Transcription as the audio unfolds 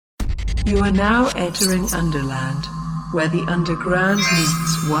You are now entering Underland, where the underground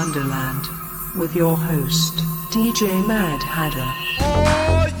meets Wonderland, with your host, DJ Mad Hatter.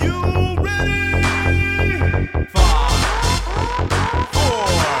 Are you ready? 5, 4,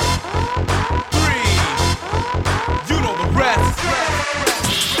 3, you know the rest.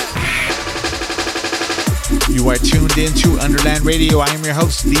 You are tuned into Underland Radio. I am your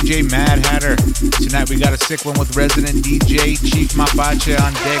host, DJ Mad Hatter. Tonight we got a sick one with resident DJ Chief Mapache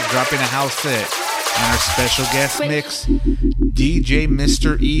on deck, dropping a house set. And our special guest mix, DJ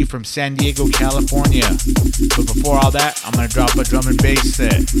Mr. E from San Diego, California. But before all that, I'm going to drop a drum and bass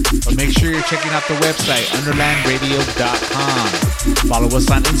set. But make sure you're checking out the website, underlandradio.com. Follow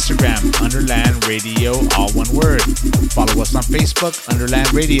us on Instagram, Underland Radio, all one word. Follow us on Facebook,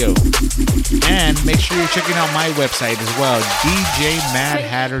 Underland Radio. And make sure you're checking out my website as well,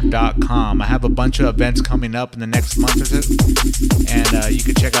 djmadhatter.com. I have a bunch of events coming up in the next month or so. And you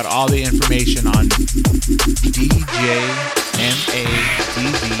can check out all the information on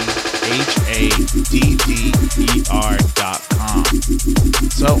djmadhaddder.com.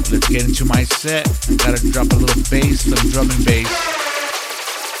 So let's get into my set. I gotta drop a little bass, some drum and bass.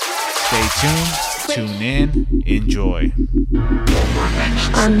 Stay tuned, tune in, enjoy.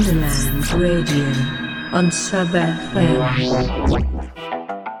 Underland Radio on Sub FM.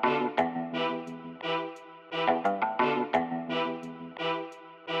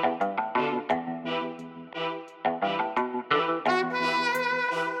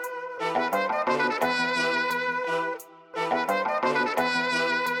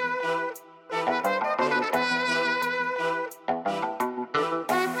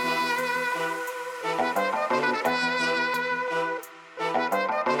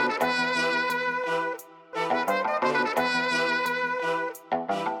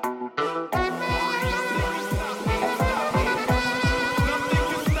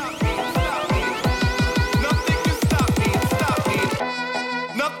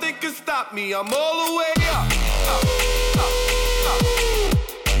 I'm all the way up.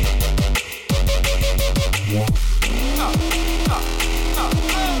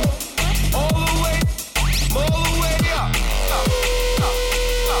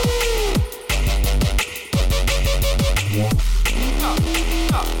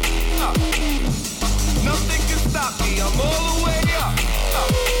 Nothing can stop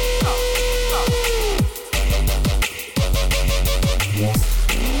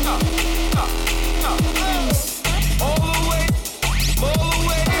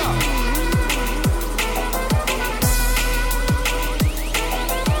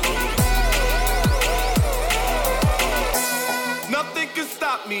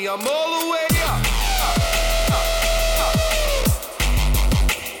me. I'm all the way up. I'm all the way up.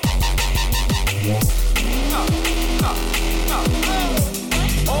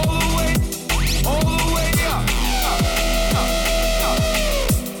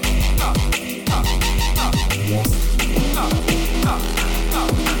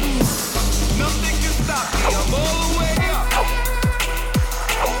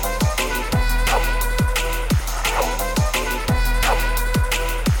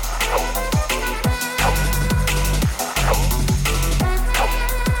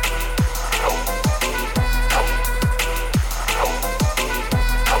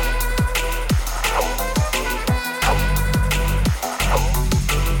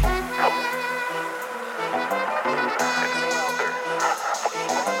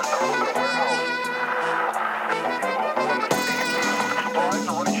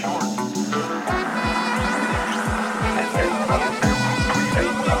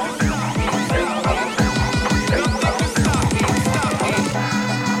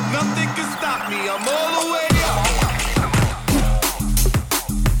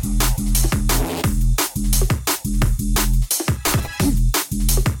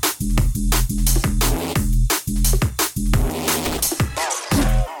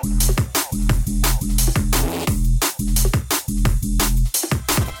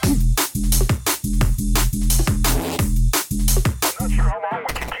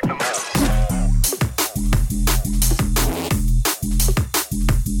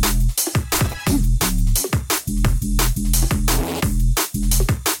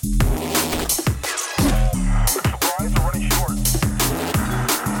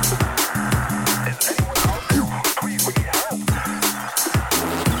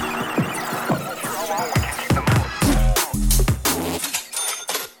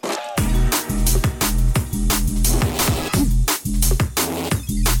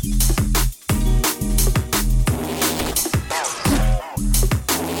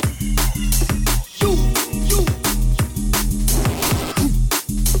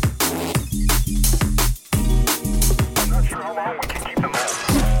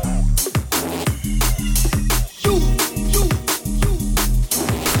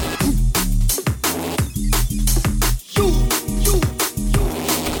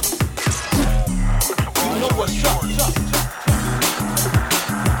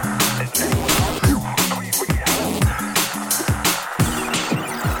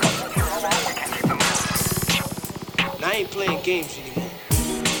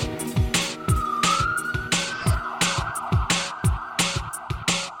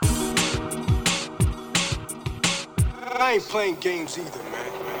 I ain't playing games either, man.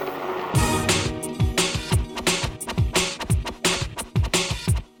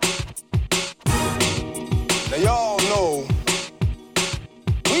 Now y'all know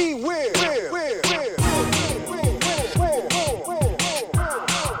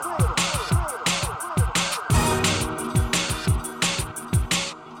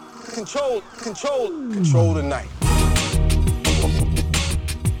control the night.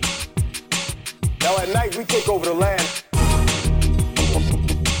 Now at night we take over the land.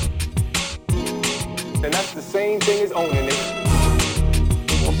 And that's the same thing as owning it.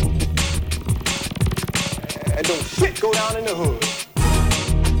 And don't shit go down in the hood.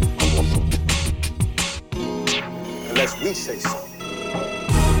 Unless we say so.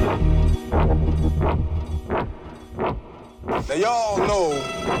 Now y'all know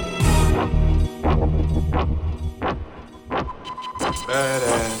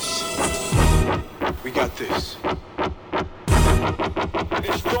badass. We got this.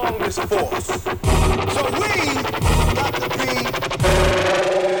 The strongest force. So we got to be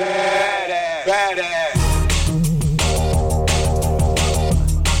badass. Badass.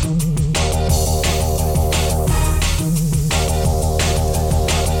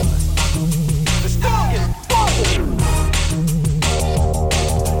 The strongest force.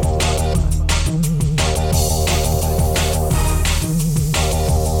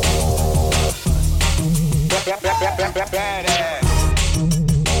 Badass.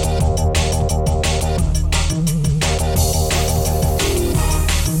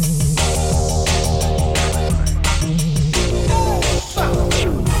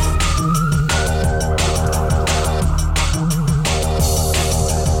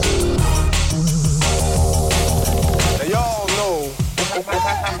 Now y'all know.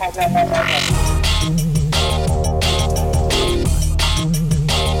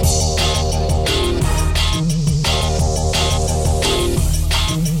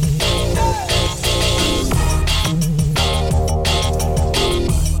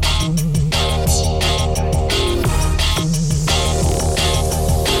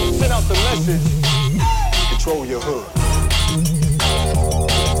 Send out the message. Control your hood.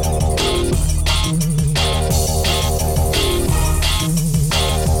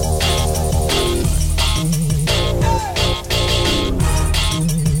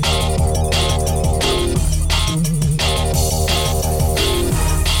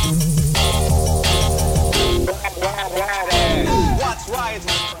 Watch riots.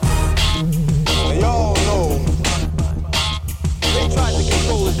 Now y'all know they tried to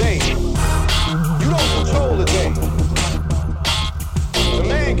control the day. You don't control the day. The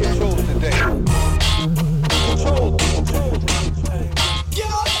man controls the day. Control.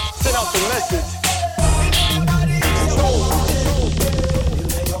 Send out the message. Control.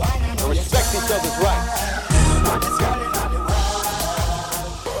 And respect each other's rights.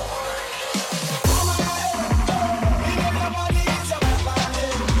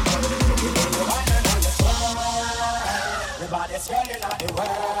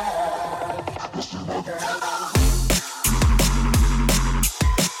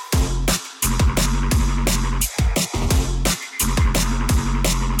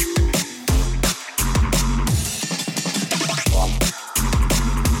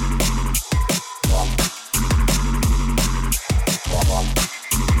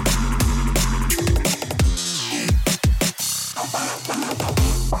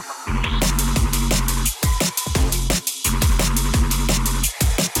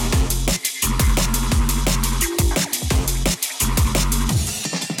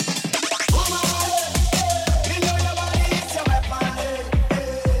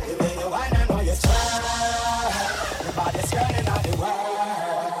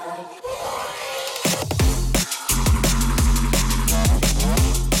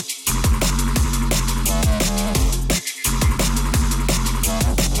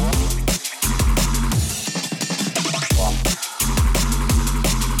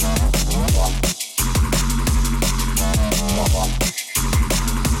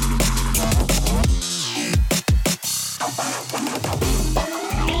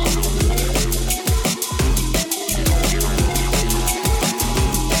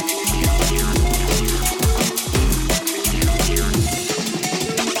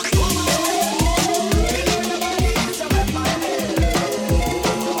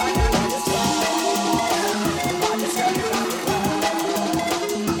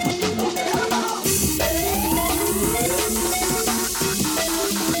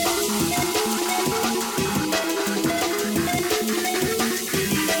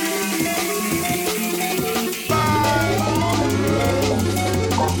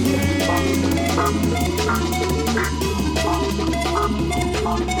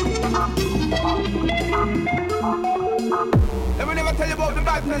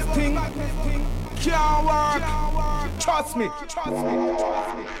 badness thing can't work. Trust me.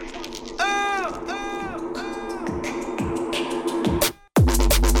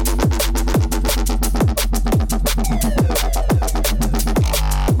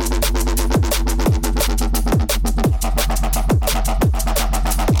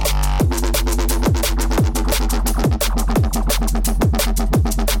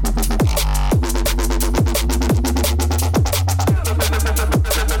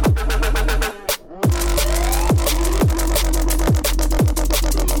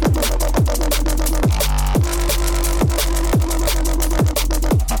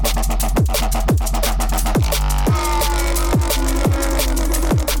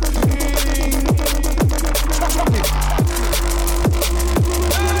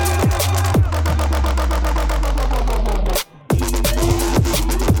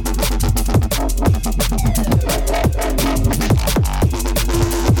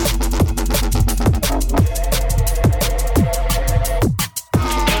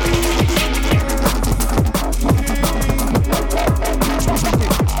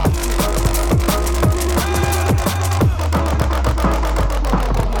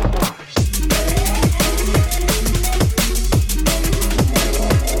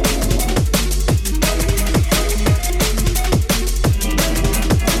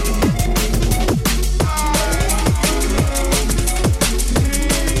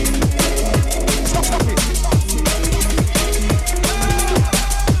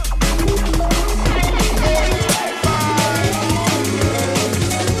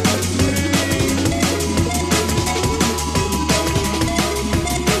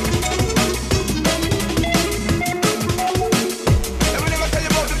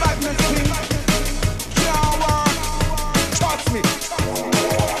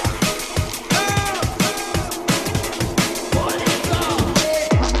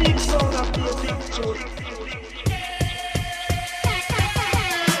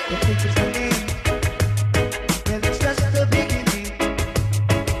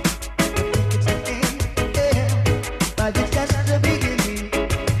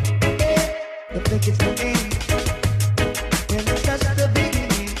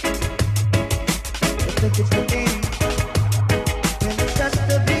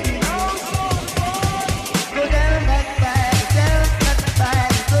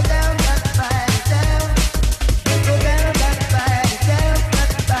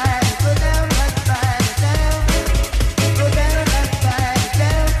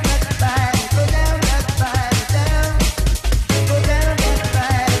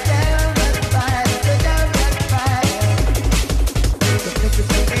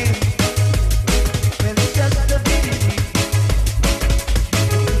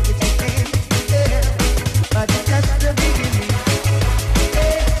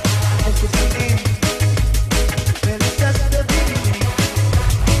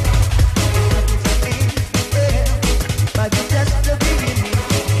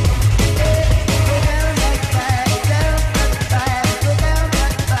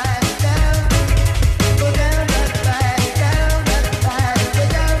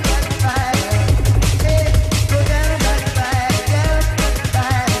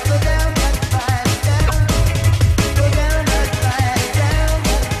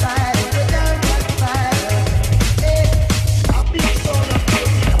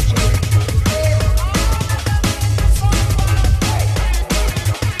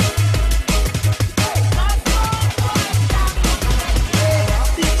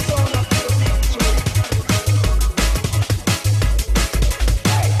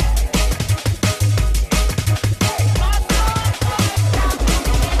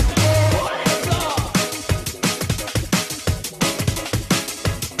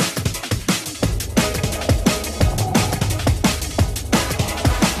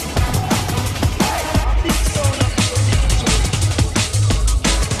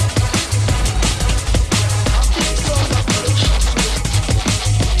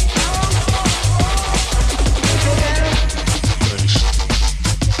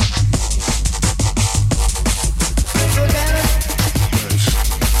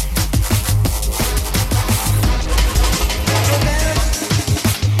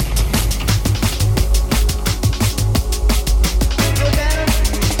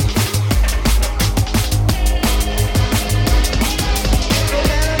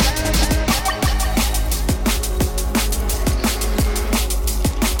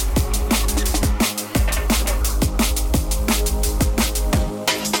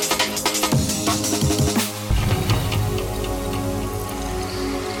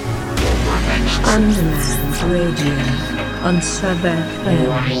 on Sub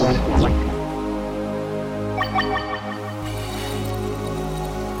FM.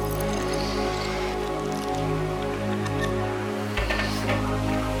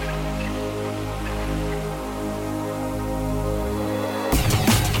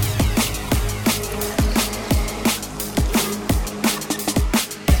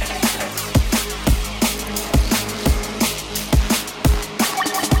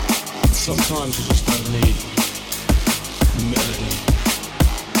 Sometimes you just don't need the melody,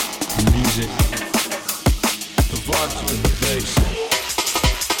 the music, the vibes and the bass.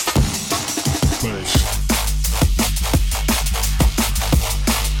 Bass.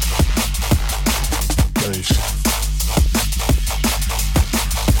 Bass.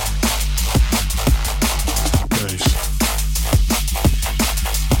 Bass.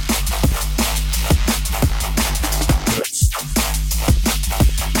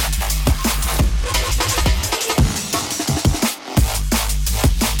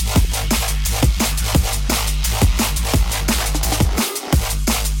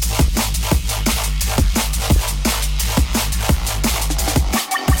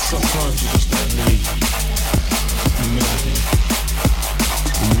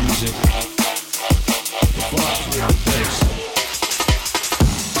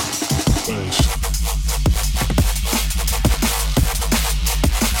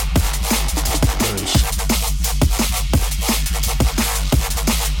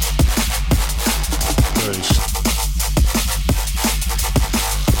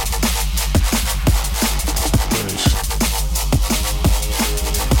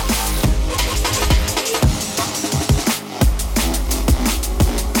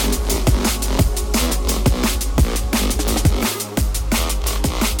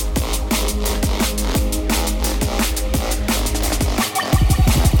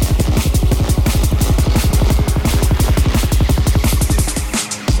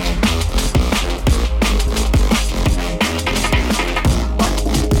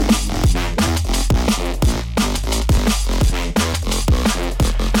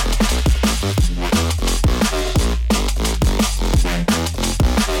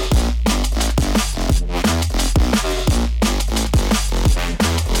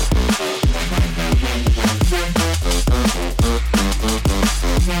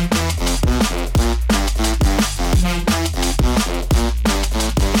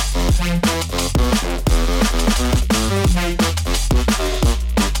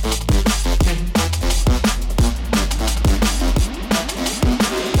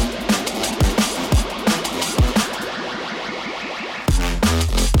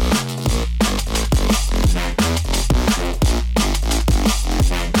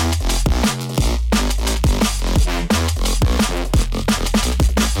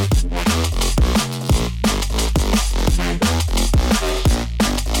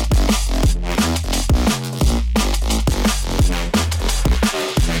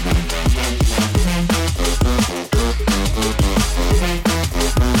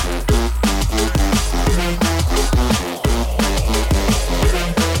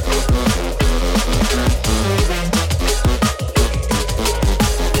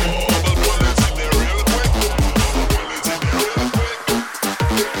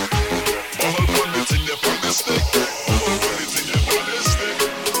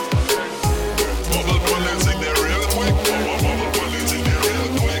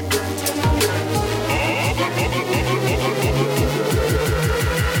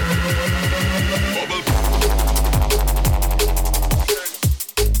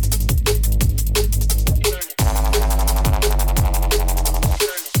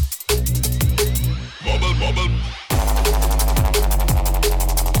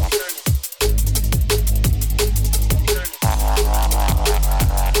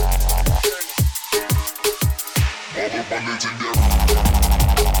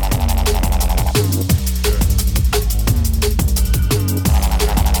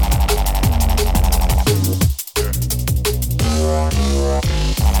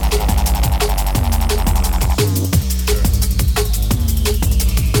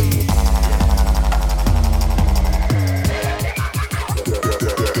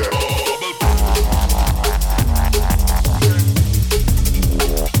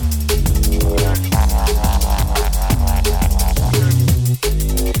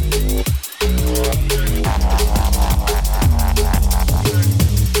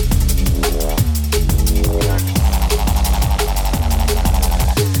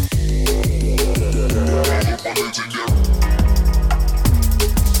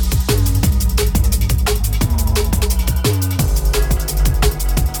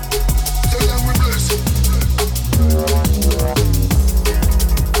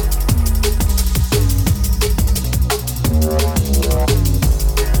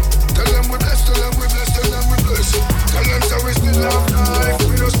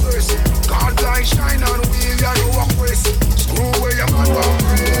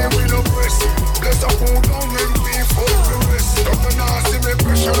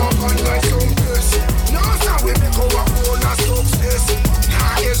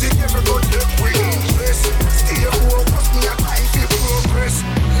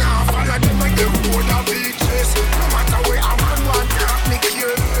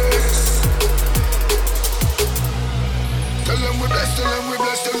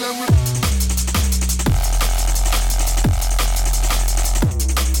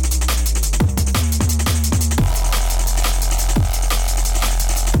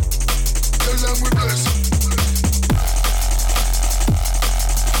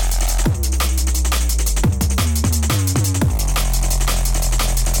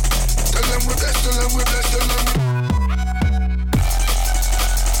 them we bless, tell them we.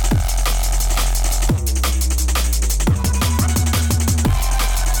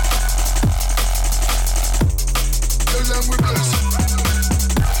 Tell them we bless.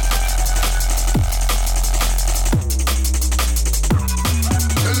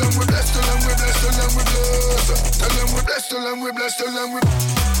 Tell them we bless, tell them we bless, tell them we bless. Tell them we bless, tell them we bless, tell them we.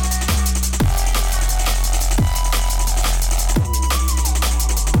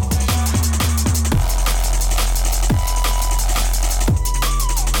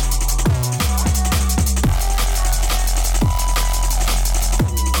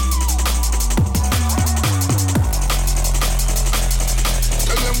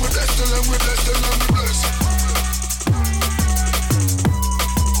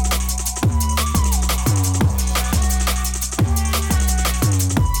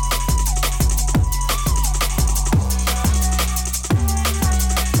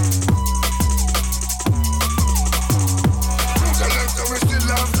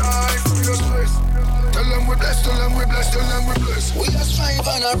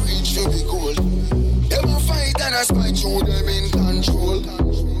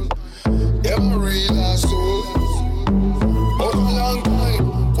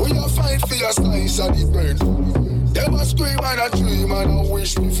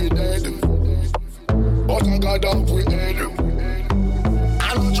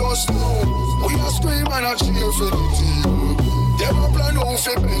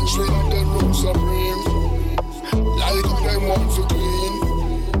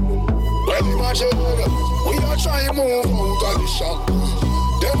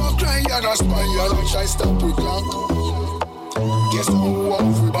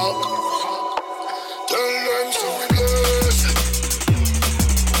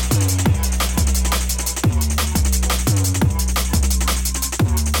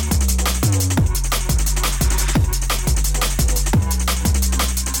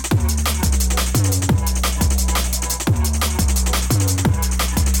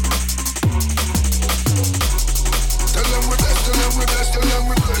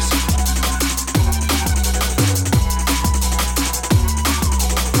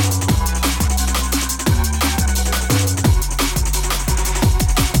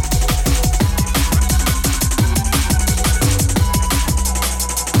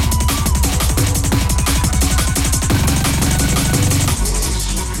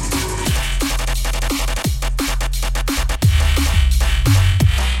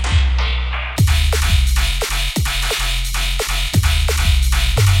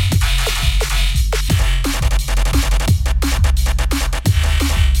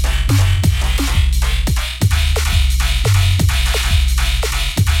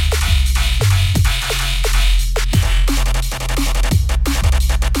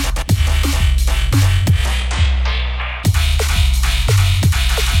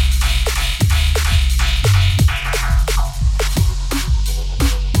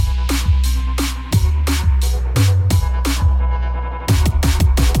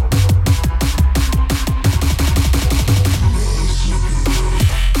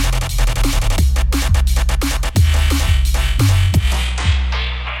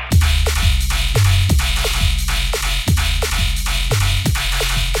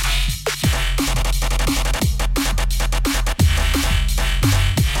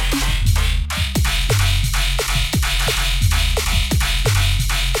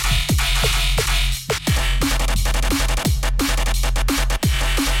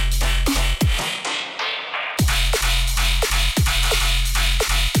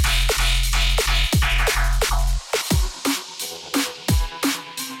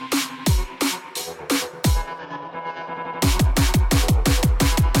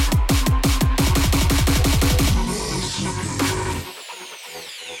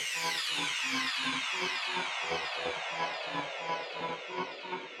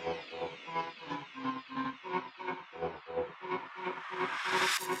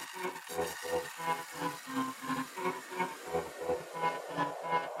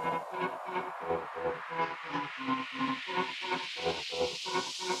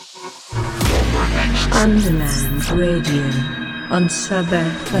 Underland Radio on Sub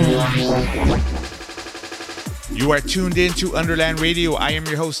FM. You are tuned in to Underland Radio. I am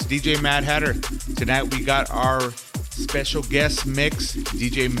your host, DJ Mad Hatter. Tonight we got our special guest mix,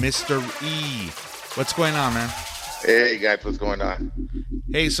 DJ Mr. E. What's going on, man? Hey guys, what's going on?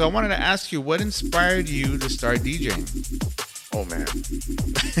 Hey, so I wanted to ask you, what inspired you to start DJing? Oh man,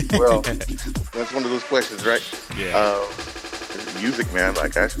 well, that's one of those questions, right? Yeah. Music, man.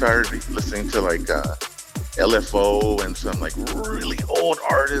 Like I started listening to like LFO and some like really old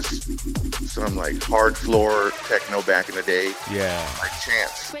artists, some like hard floor techno back in the day. Yeah. Like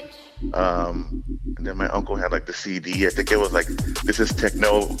Chance. And then my uncle had like the CD. I think it was like This Is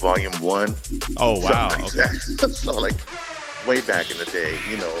Techno Volume 1. Oh, wow. Like Okay. that. So like way back in the day,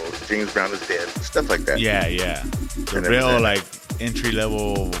 you know, James Brown is Dead, stuff like that. Yeah, yeah. The And real everything. like entry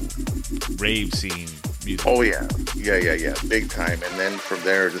level rave scene music. Oh yeah, yeah, big time. And then from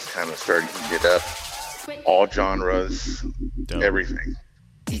there, just kind of started eating it up. All genres, Dope. everything,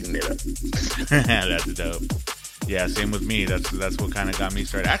 eating it up. That's dope. Yeah, same with me. That's what kind of got me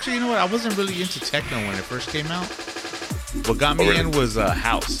started. Actually, you know what? I wasn't really into techno when it first came out. What got me Oh, really? in was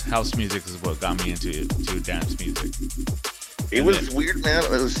house. House music is what got me into dance music. It And was then- weird, man.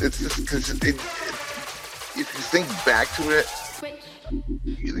 It's just because if you think back to it,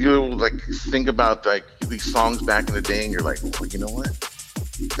 you'll like think about like these songs back in the day, and you're like, well, you know what?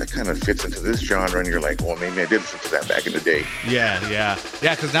 That kind of fits into this genre, and you're like, well, maybe I did listen to that back in the day. Yeah.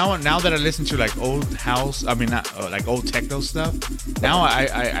 Because now that I listen to like old house, I mean not like old techno stuff. Now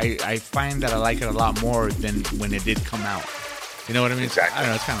I find that I like it a lot more than when it did come out. You know what I mean? Exactly. I don't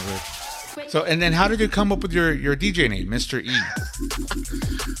know. It's kind of weird. So, and then how did you come up with your DJ name, Mr. E?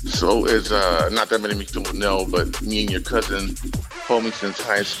 So it's not that many people know, but me and your cousin, homie since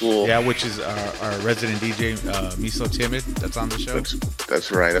high school. Yeah, which is our resident DJ, Miso Timid, that's on the show.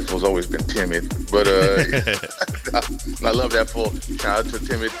 That's right. That fool's always been timid, but I love that fool. Shout out to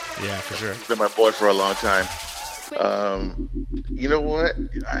Timid. Yeah, for sure. He's been my boy for a long time. You know what?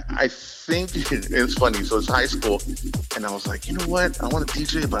 I think it's funny. So it's high school, and I was like, you know what? I want to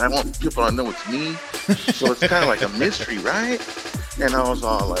DJ, but I want people to know it's me. So it's kind of like a mystery, right? And I was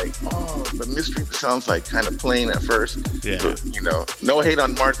all like, oh, the mystery sounds like kind of plain at first. Yeah. But, you know, no hate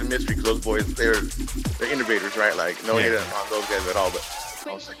on Mars and Mystery, because those boys, they're innovators, right? Like, no hate on those guys at all. But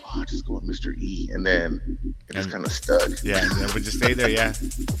I was like, oh, I'll just go with Mr. E. And then it just kind of stuck. Yeah, and then we just stay there, yeah.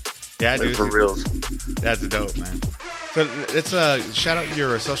 Yeah, Like, dude. for reals. That's dope, man. So let's shout out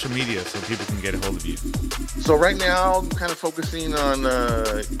your social media so people can get a hold of you. So right now, I'm kind of focusing on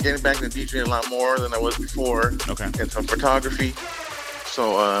getting back into DJing a lot more than I was before. Okay. And some photography.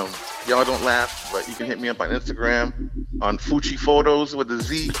 So y'all don't laugh, but you can hit me up on Instagram on Fuchi Photos with a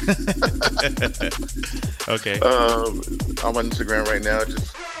Z. Okay. I'm on Instagram right now.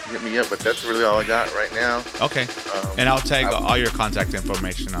 Just hit me up. But that's really all I got right now. Okay. And I'll tag all your contact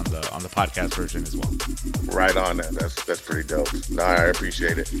information on the podcast version as well. Right on that. That's pretty dope. No, I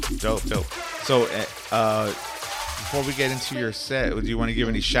appreciate it. Dope. So before we get into your set, do you want to give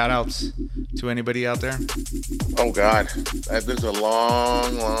any shout outs to anybody out there? Oh God, there's a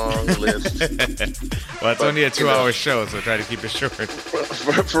long list. Well, it's only a 2-hour show, so try to keep it short.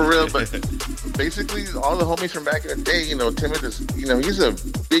 For real, but basically all the homies from back in the day, you know, Timid is, you know, he's a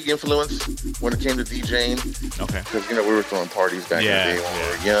big influence when it came to DJing. Okay. Because, you know, we were throwing parties back in the day when we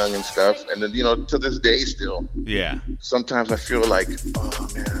were young and stuff. And then, you know, to this day still. Yeah. Sometimes I feel like, oh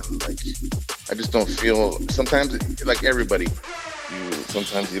man, like I just don't feel, sometimes like everybody,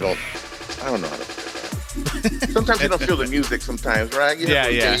 sometimes you don't, I don't know how to put it, man. Sometimes you don't feel the music sometimes, right? You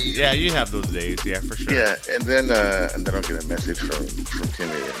have those days. Yeah, you have those days, yeah, for sure. Yeah, and then I'll get a message from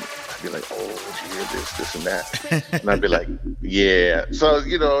Timmy, and I'd be like, oh, did you hear this and that? And I'd be like, yeah. So,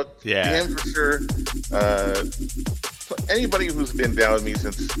 you know, him for sure. Anybody who's been down with me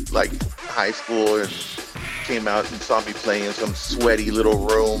since like high school and came out and saw me playing in some sweaty little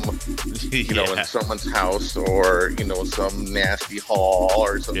room, you know, in someone's house, or, you know, some nasty hall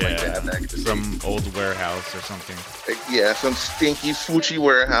or something like that. Some old warehouse or something. Yeah, some stinky Fuchi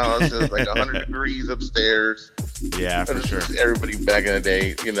warehouse. It's like 100 degrees upstairs. Yeah, for sure. Everybody back in the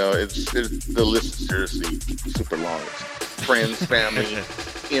day, you know, it's the list is seriously super long. It's friends, family,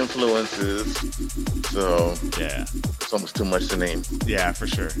 influences. So yeah, it's almost too much to name. Yeah, for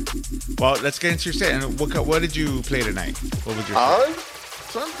sure. Well, let's get into your set. And what did you play tonight? What was your set?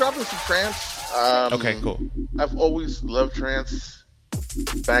 So I'm dropping some trance. Okay, cool. I've always loved trance.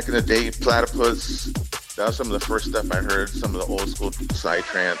 Back in the day, Platypus. That was some of the first stuff I heard. Some of the old school side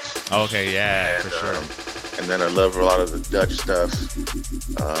trance. Okay, yeah, and, for sure. And then I love a lot of the Dutch stuff.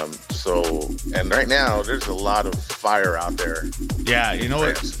 And right now there's a lot of fire out there. Yeah, you know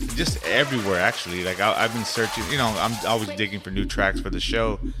what? Just everywhere, actually. Like I've been searching. You know, I'm always digging for new tracks for the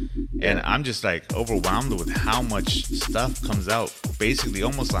show, and I'm just like overwhelmed with how much stuff comes out, basically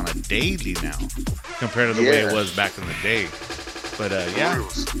almost on a daily now, compared to the way it was back in the day. But yeah,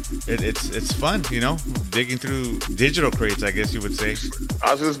 it's fun, you know, digging through digital crates, I guess you would say.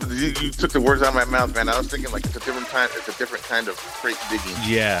 I was just, you took the words out of my mouth, man. I was thinking like it's a different kind of crate digging.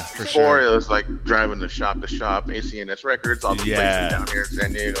 Yeah, for Before sure. it was like driving to shop, ACNS Records, all the places down here in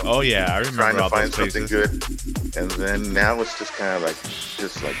San Diego. Oh yeah, I remember trying to all find those something places. good. And then now it's just kind of like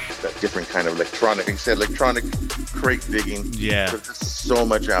that different kind of electronic. Like you said, electronic crate digging. Yeah. There's so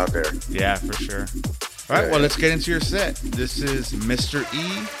much out there. Yeah, for sure. All right, well, let's get into your set. This is Mr.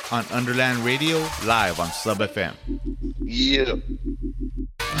 E on Underland Radio, live on Sub FM. Yeah.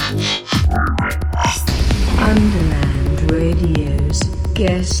 Underland Radio's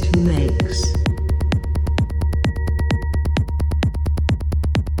guest mix.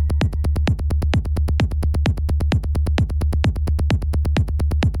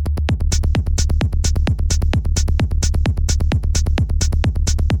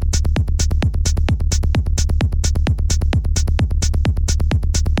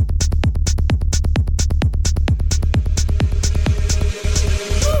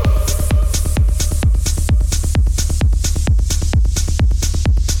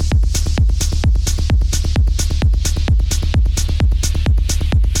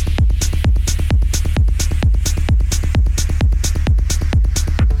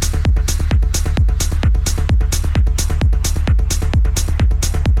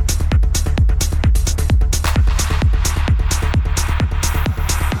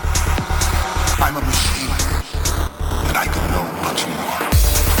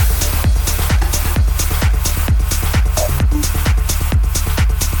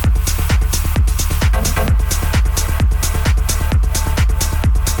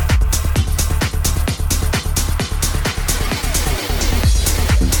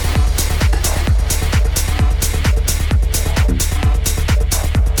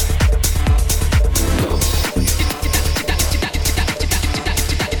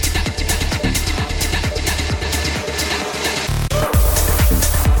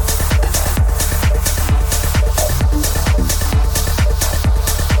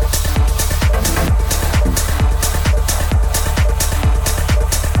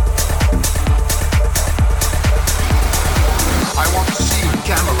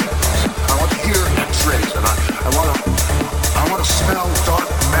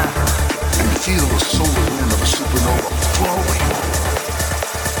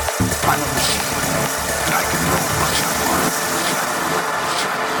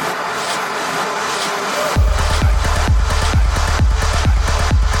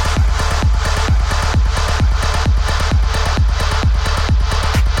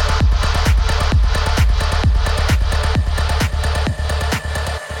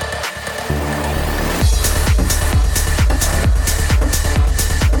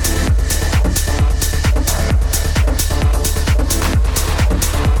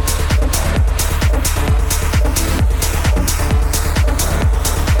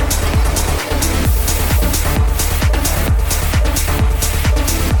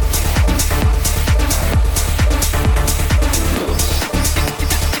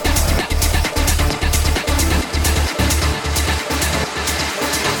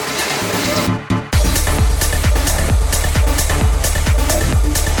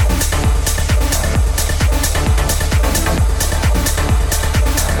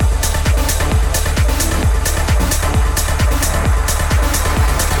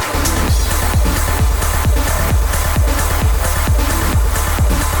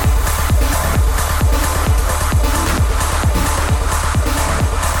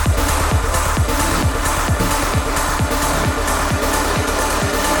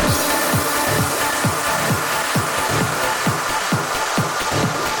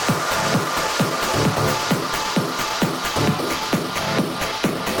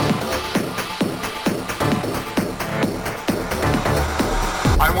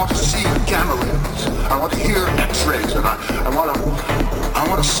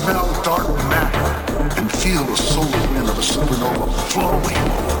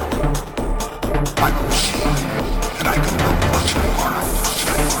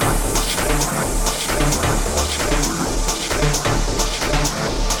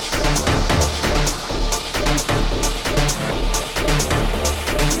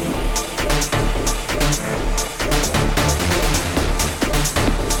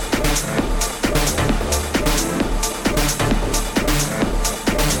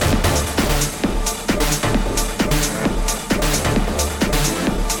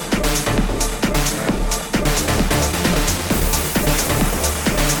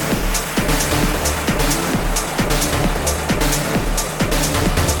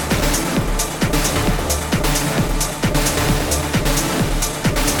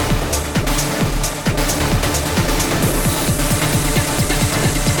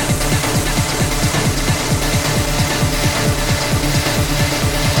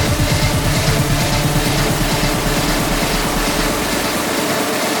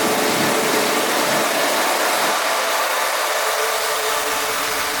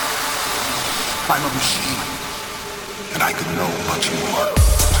 I'm a machine, and I can know much more.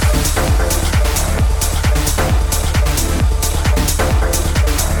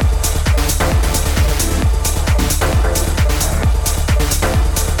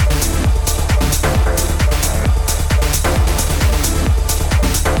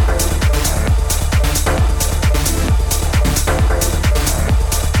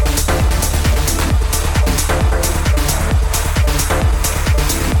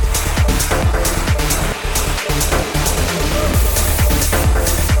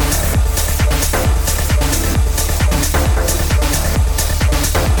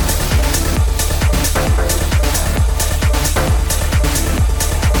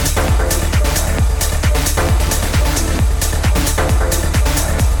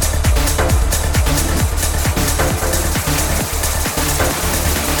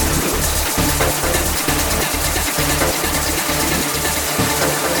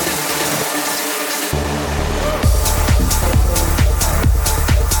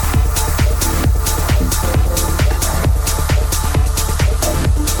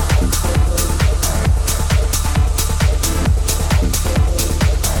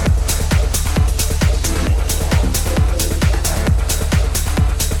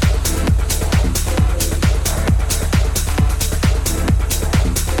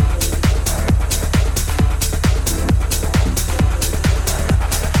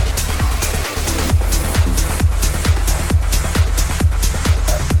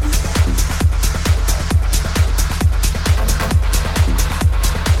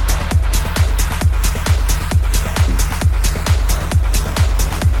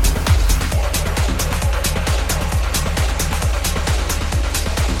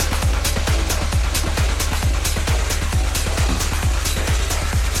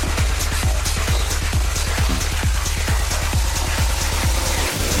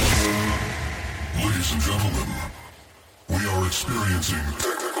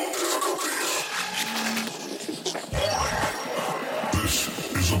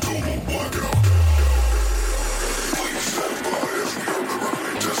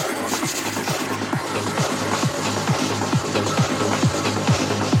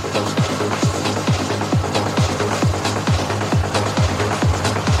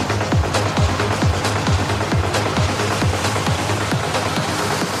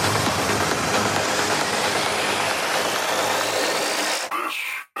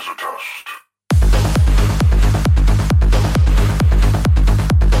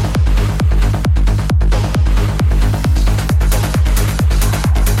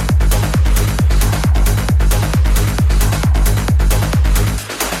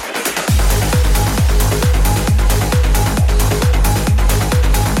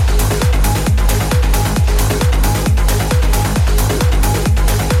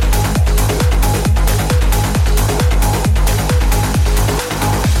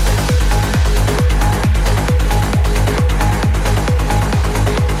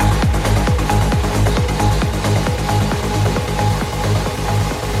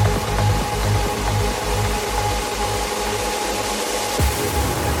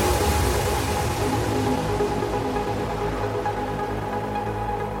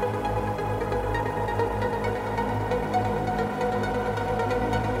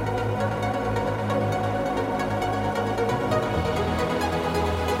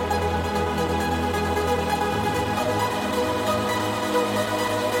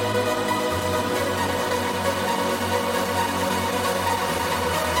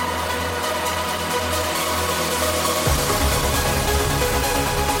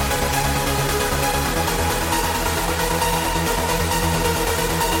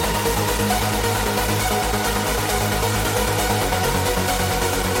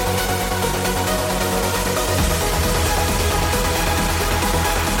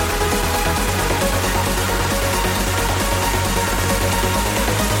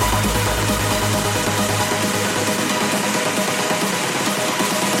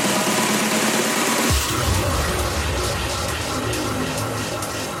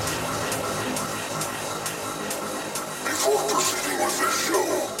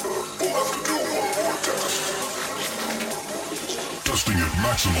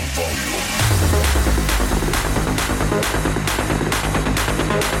 maximum volume.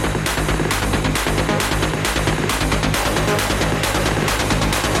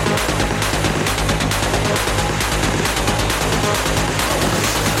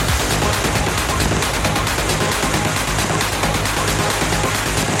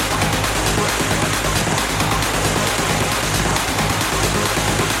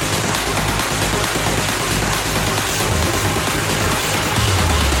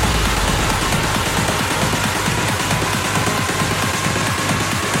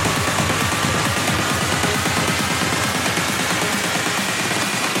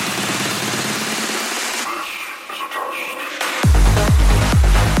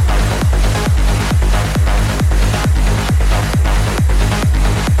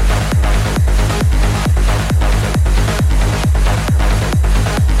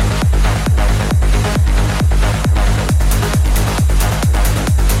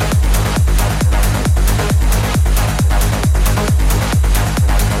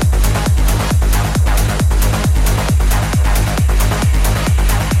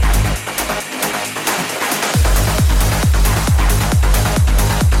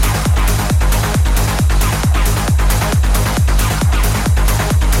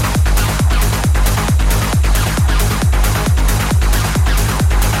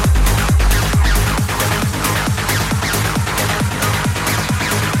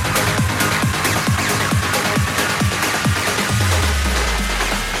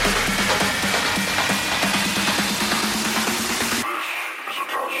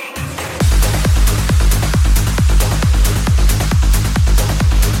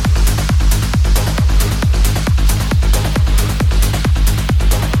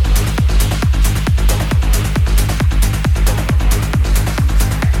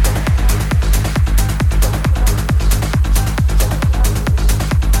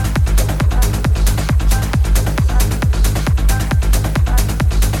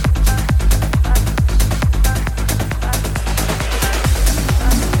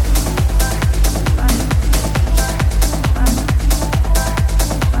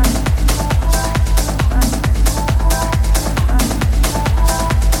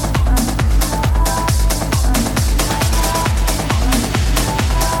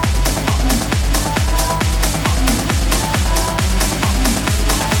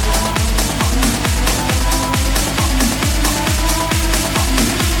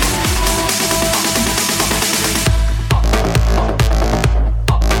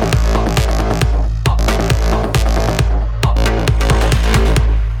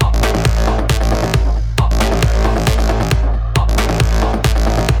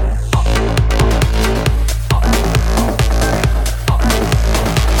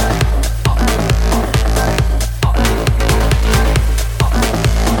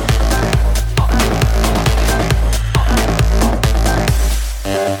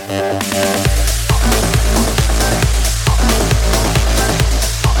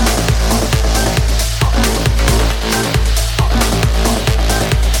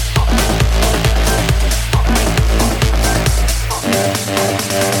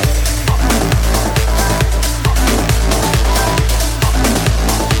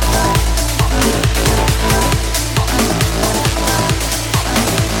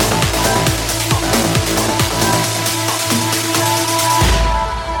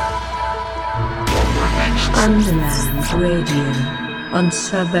 Underland Radio on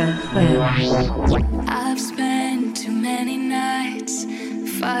Sub FM. I've spent too many nights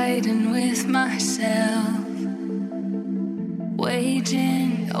fighting with myself,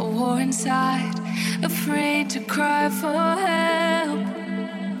 waging a war inside, afraid to cry for help.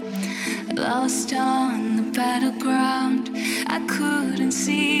 Lost on the battleground, I couldn't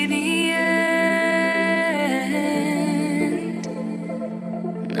see the end.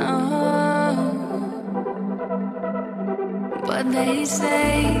 No, but they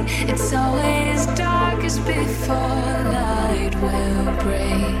say it's always darkest before light will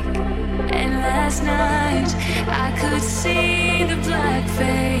break. And last night I could see the black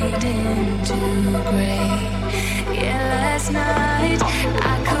fade into gray. Yeah, last night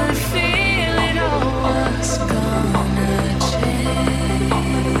I could feel it all was gonna change.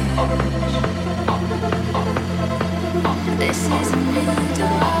 This is a new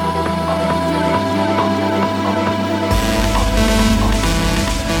dawn.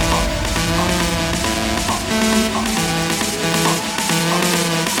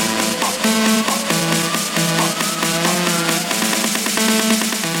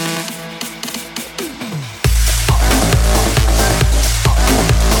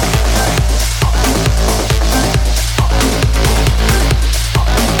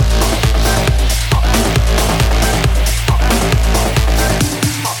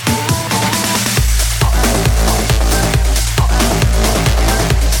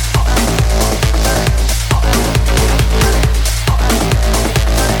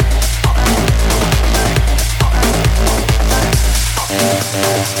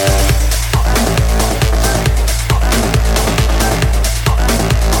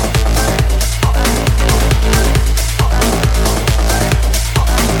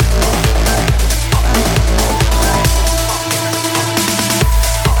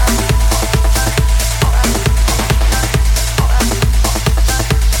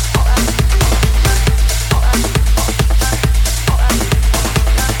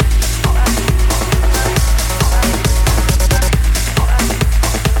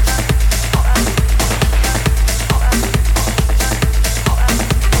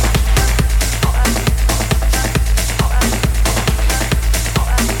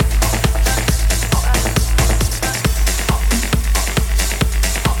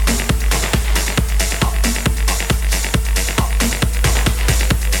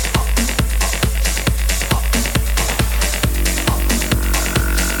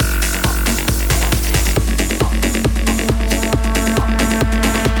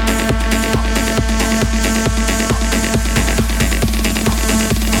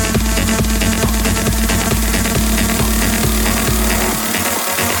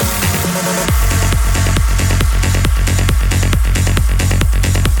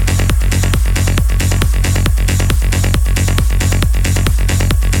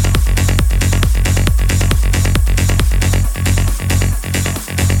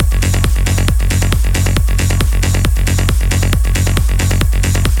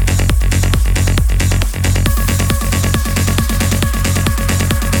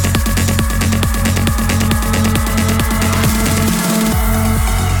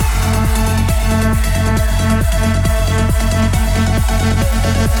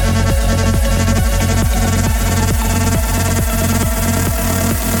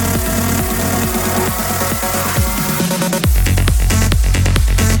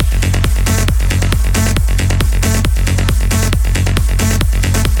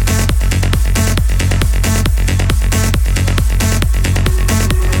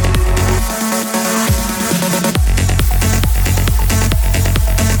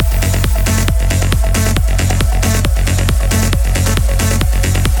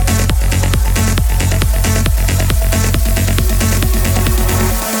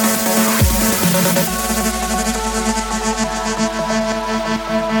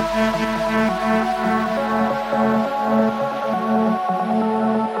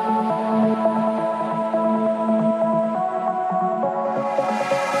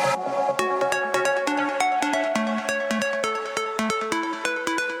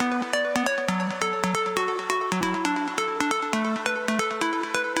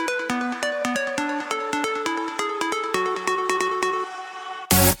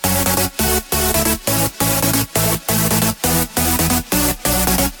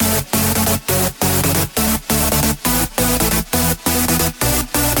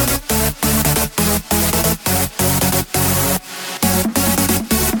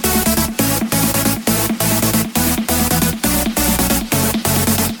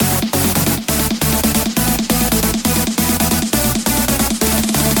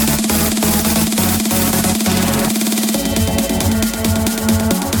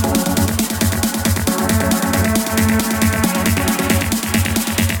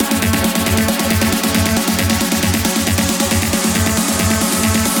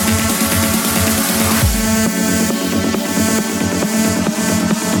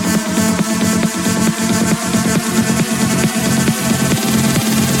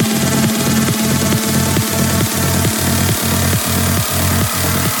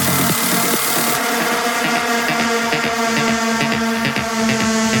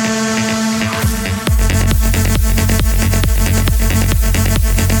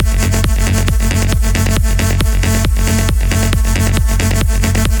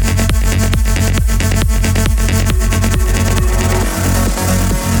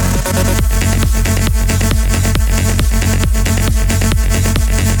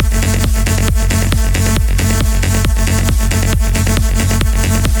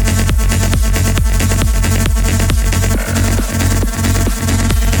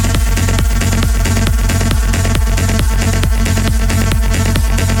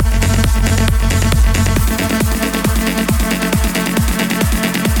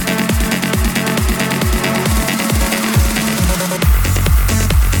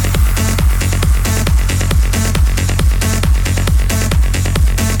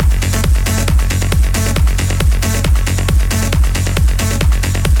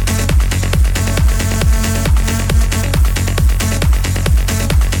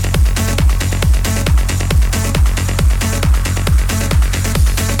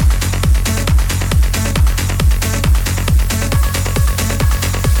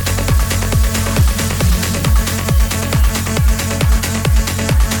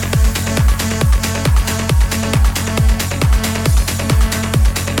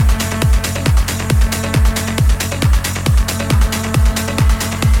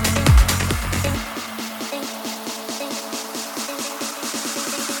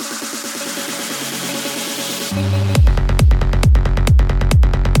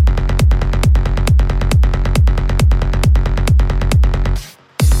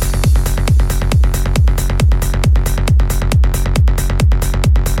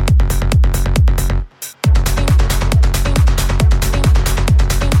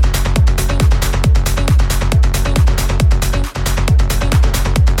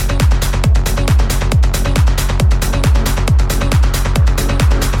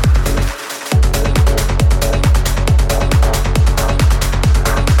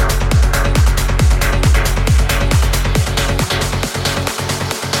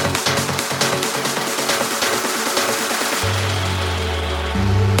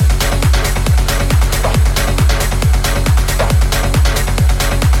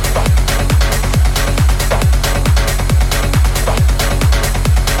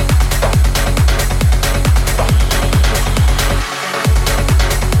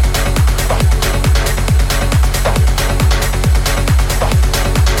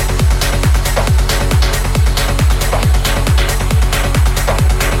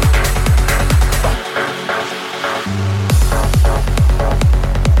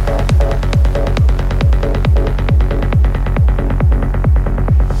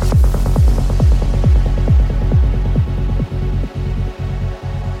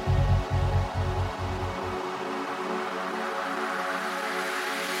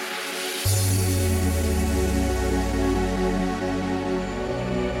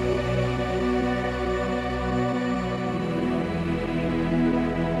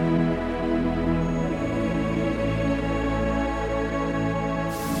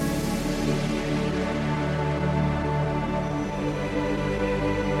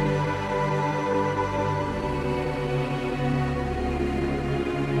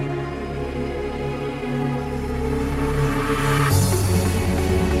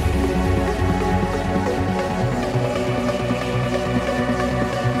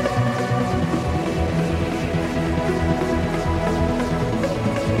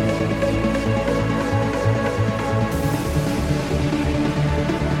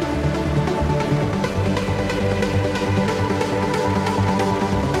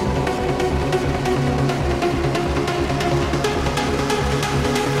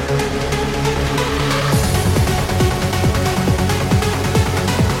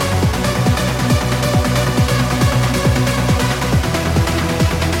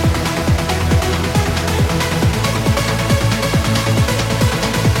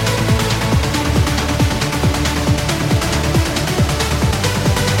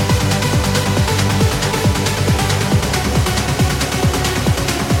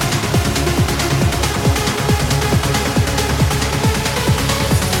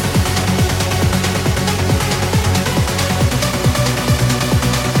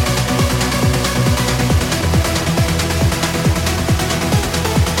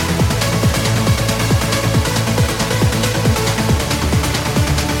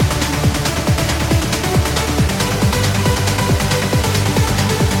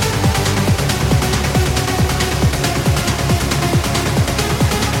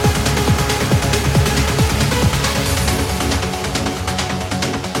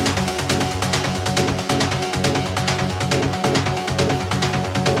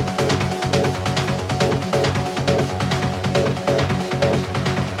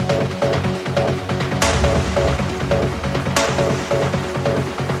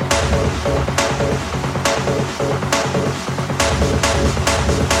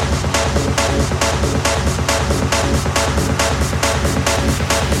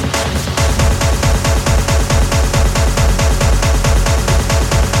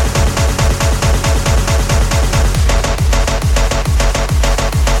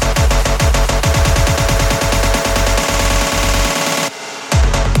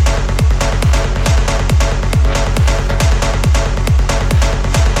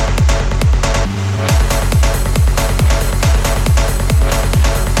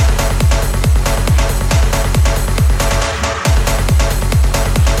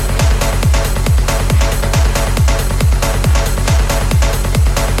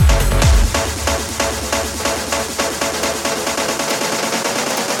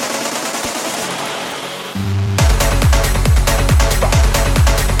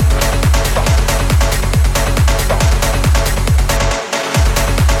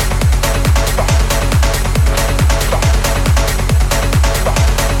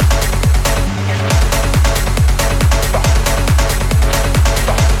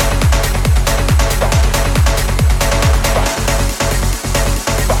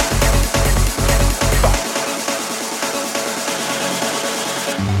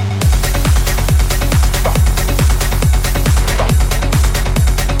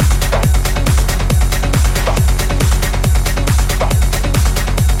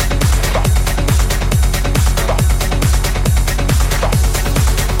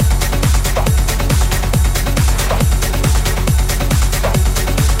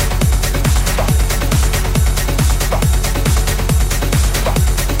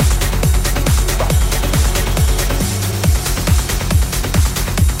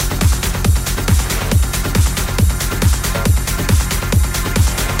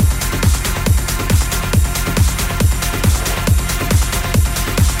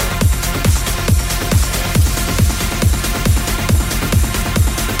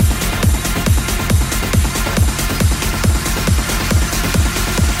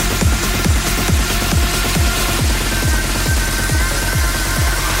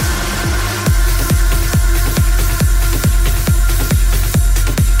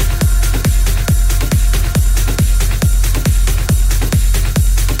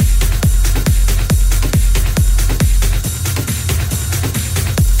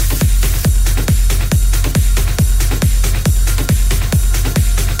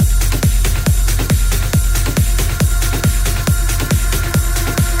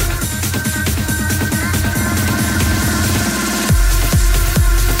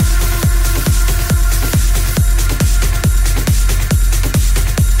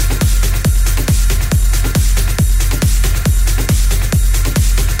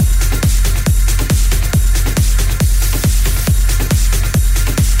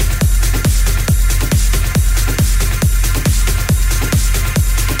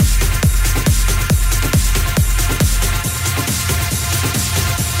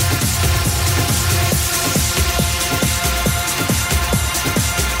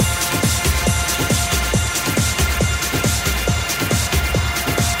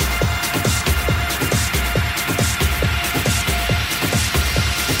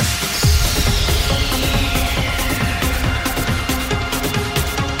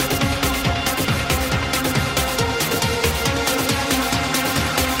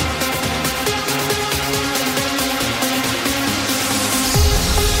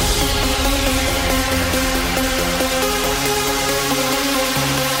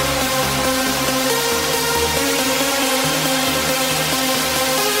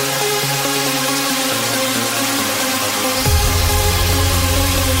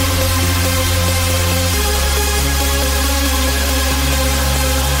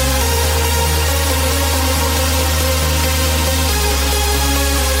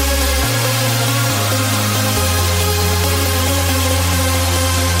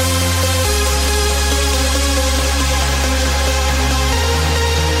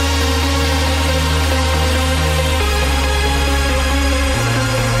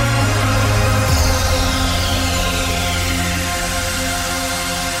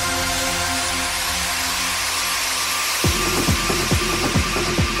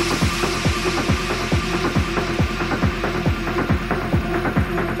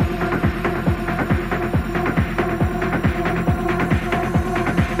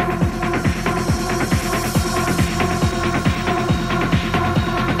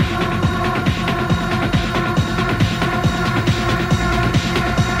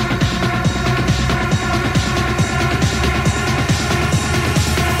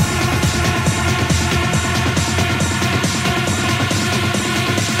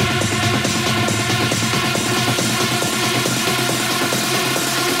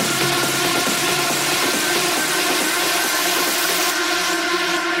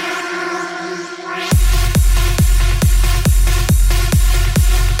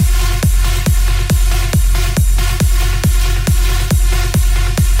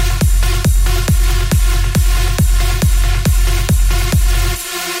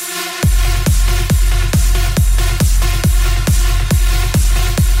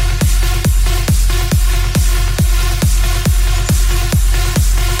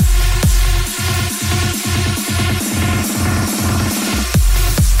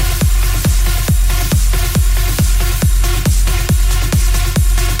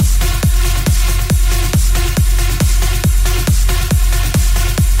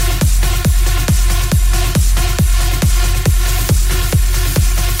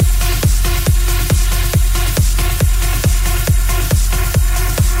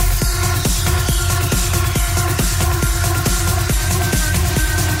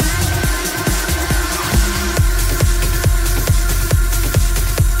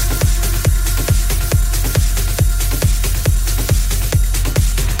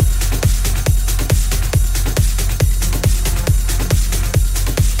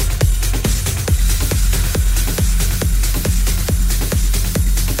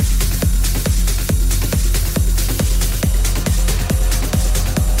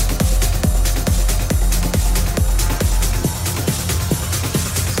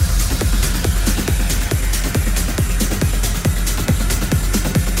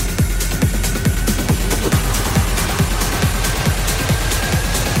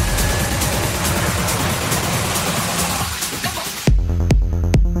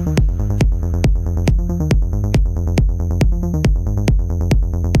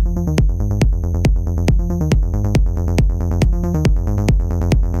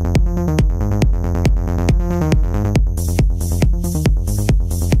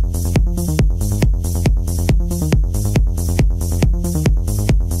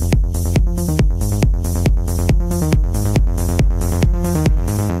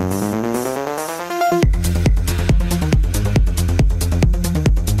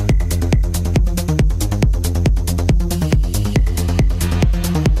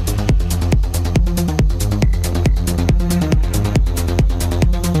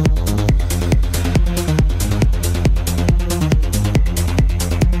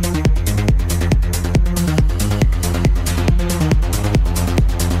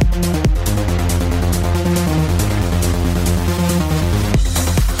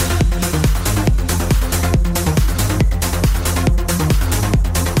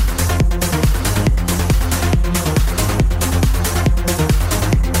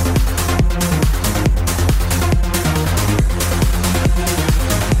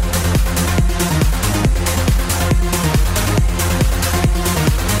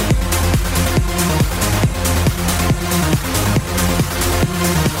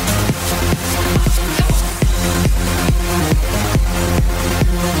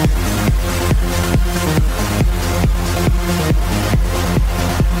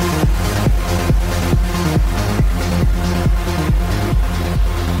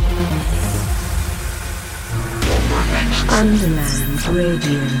 Underland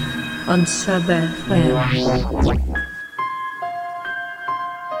Radio on Sub FM.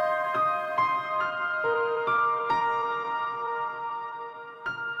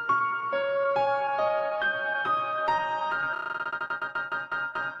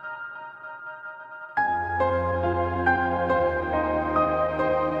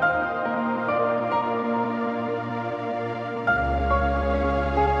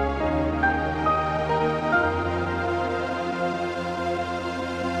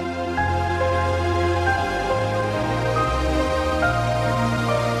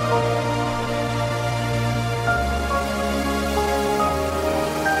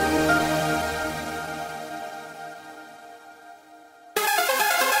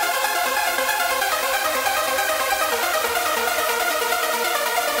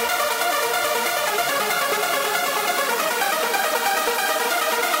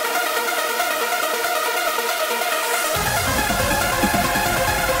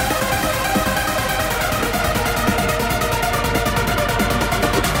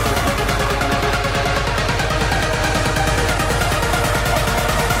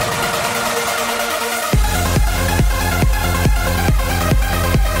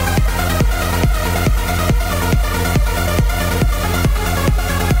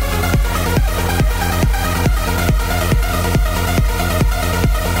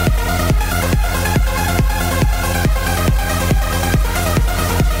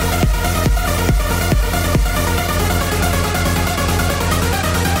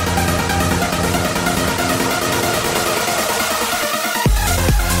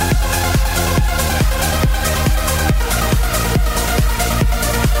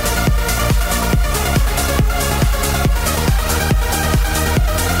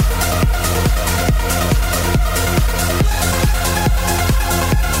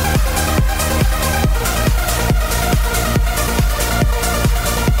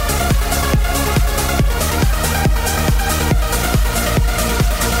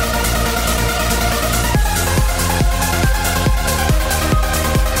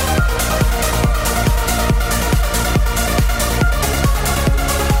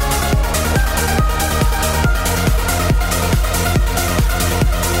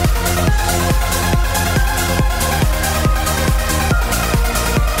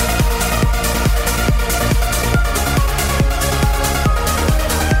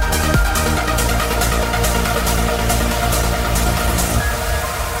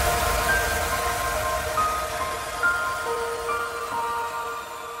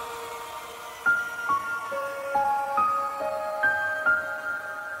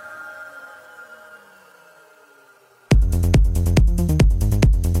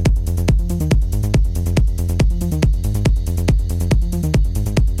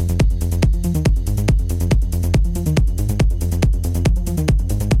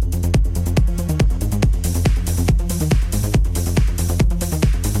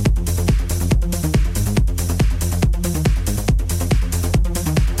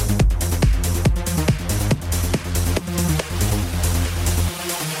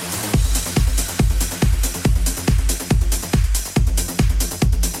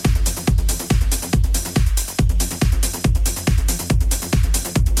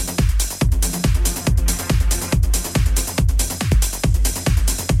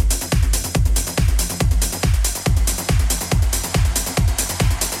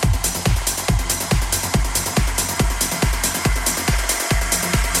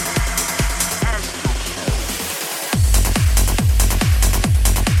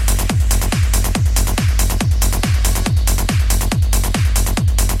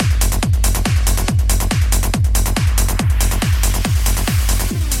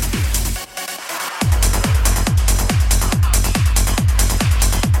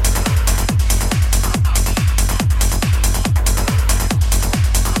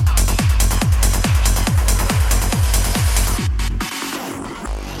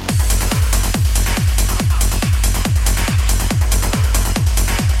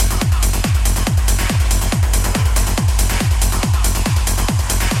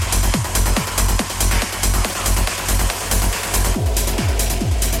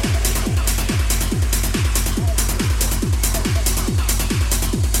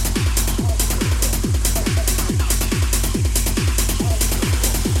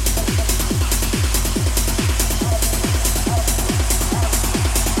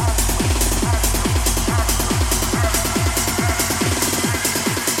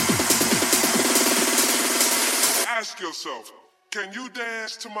 yourself, can you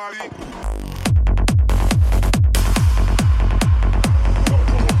dance to my equal?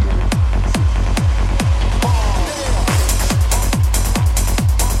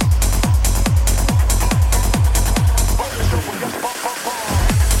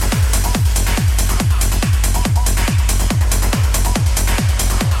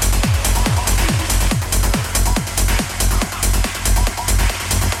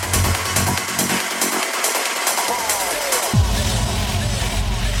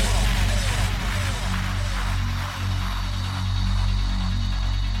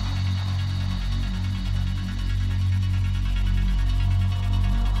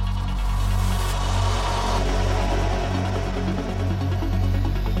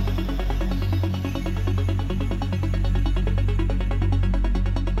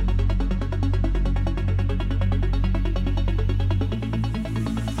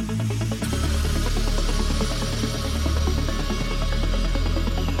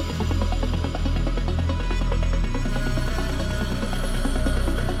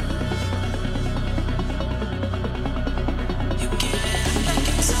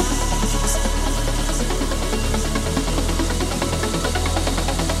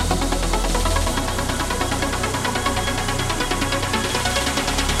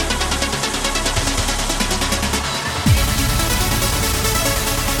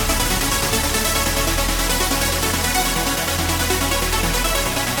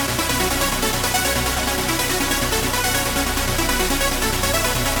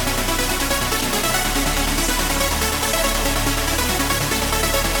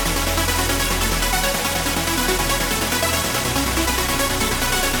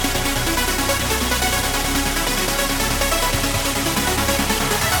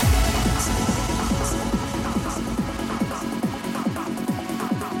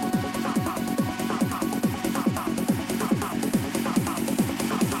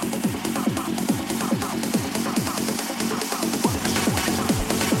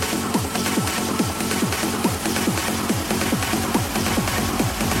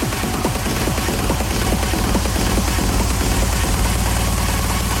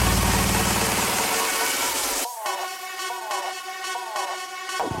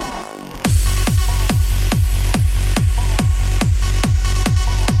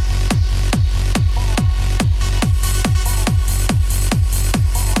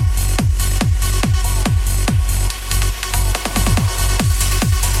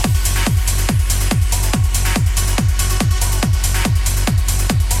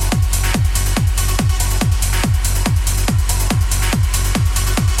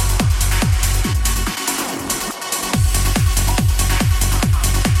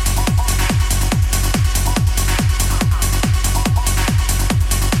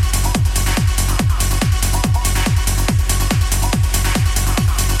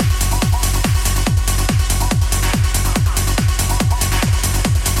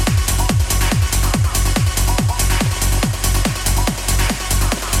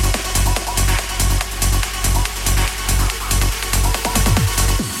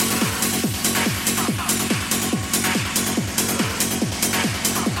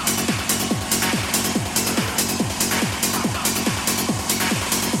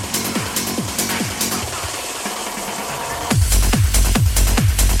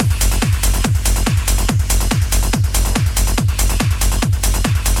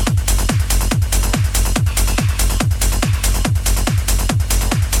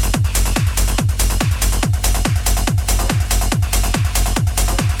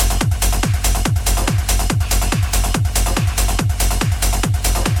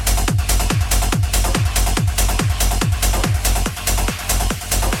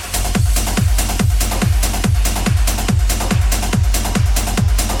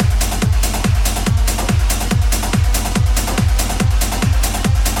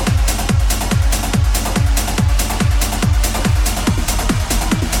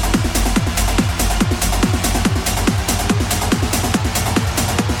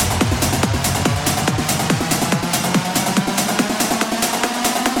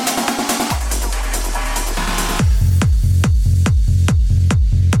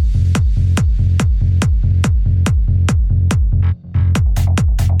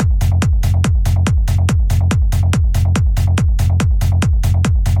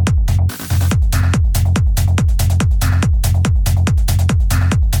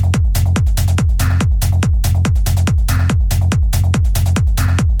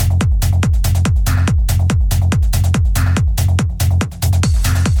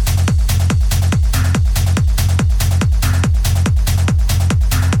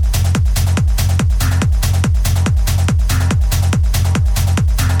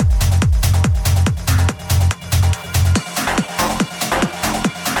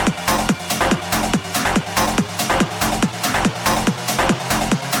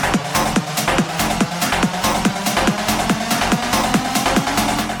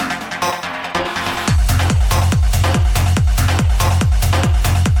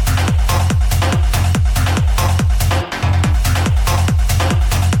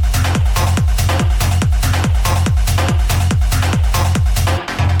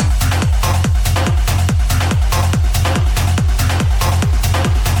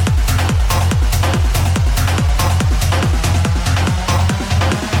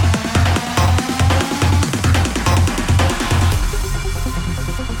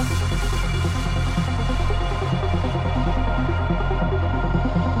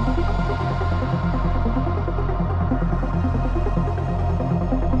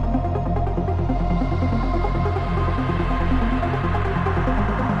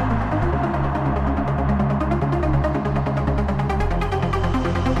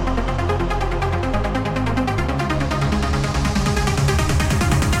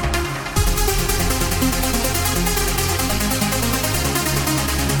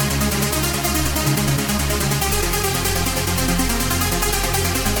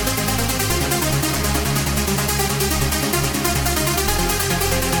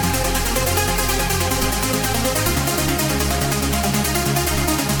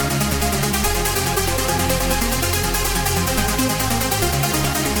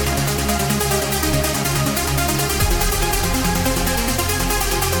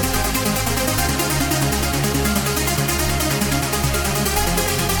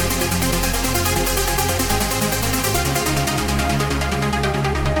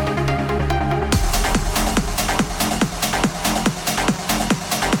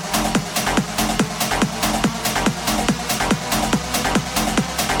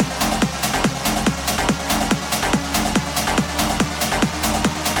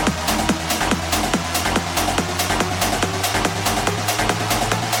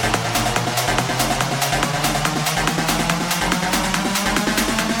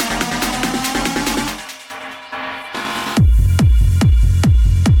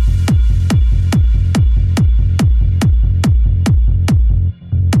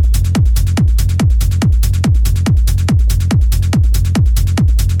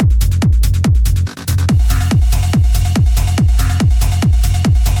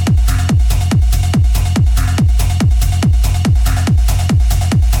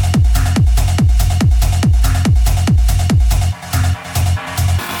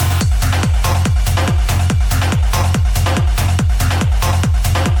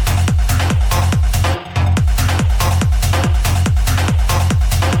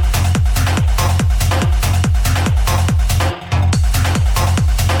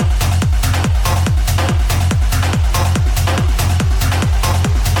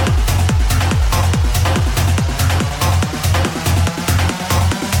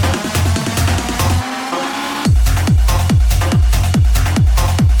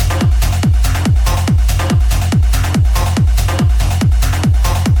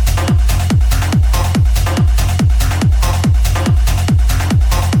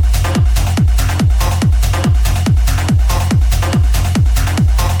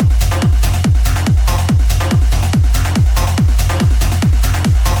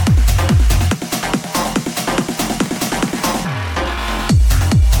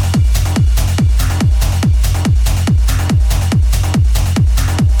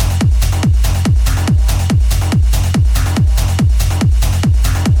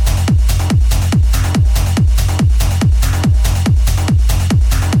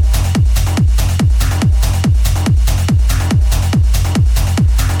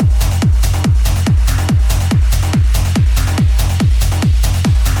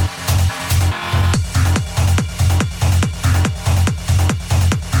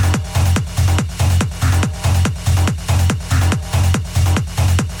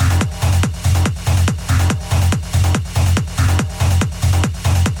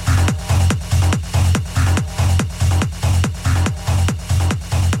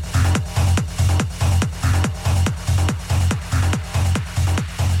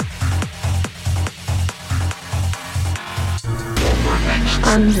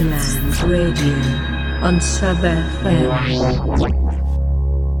 Underland Radio on Sub FM.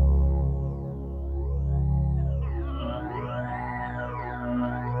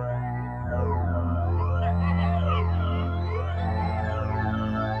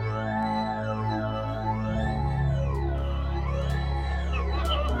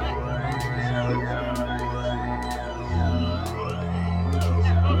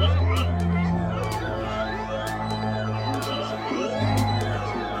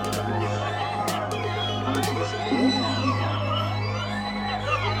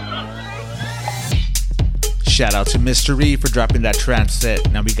 Shout out to Mr. E for dropping that trance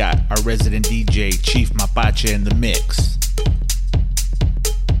set. Now we got our resident DJ, Chief Mapache, in the mix.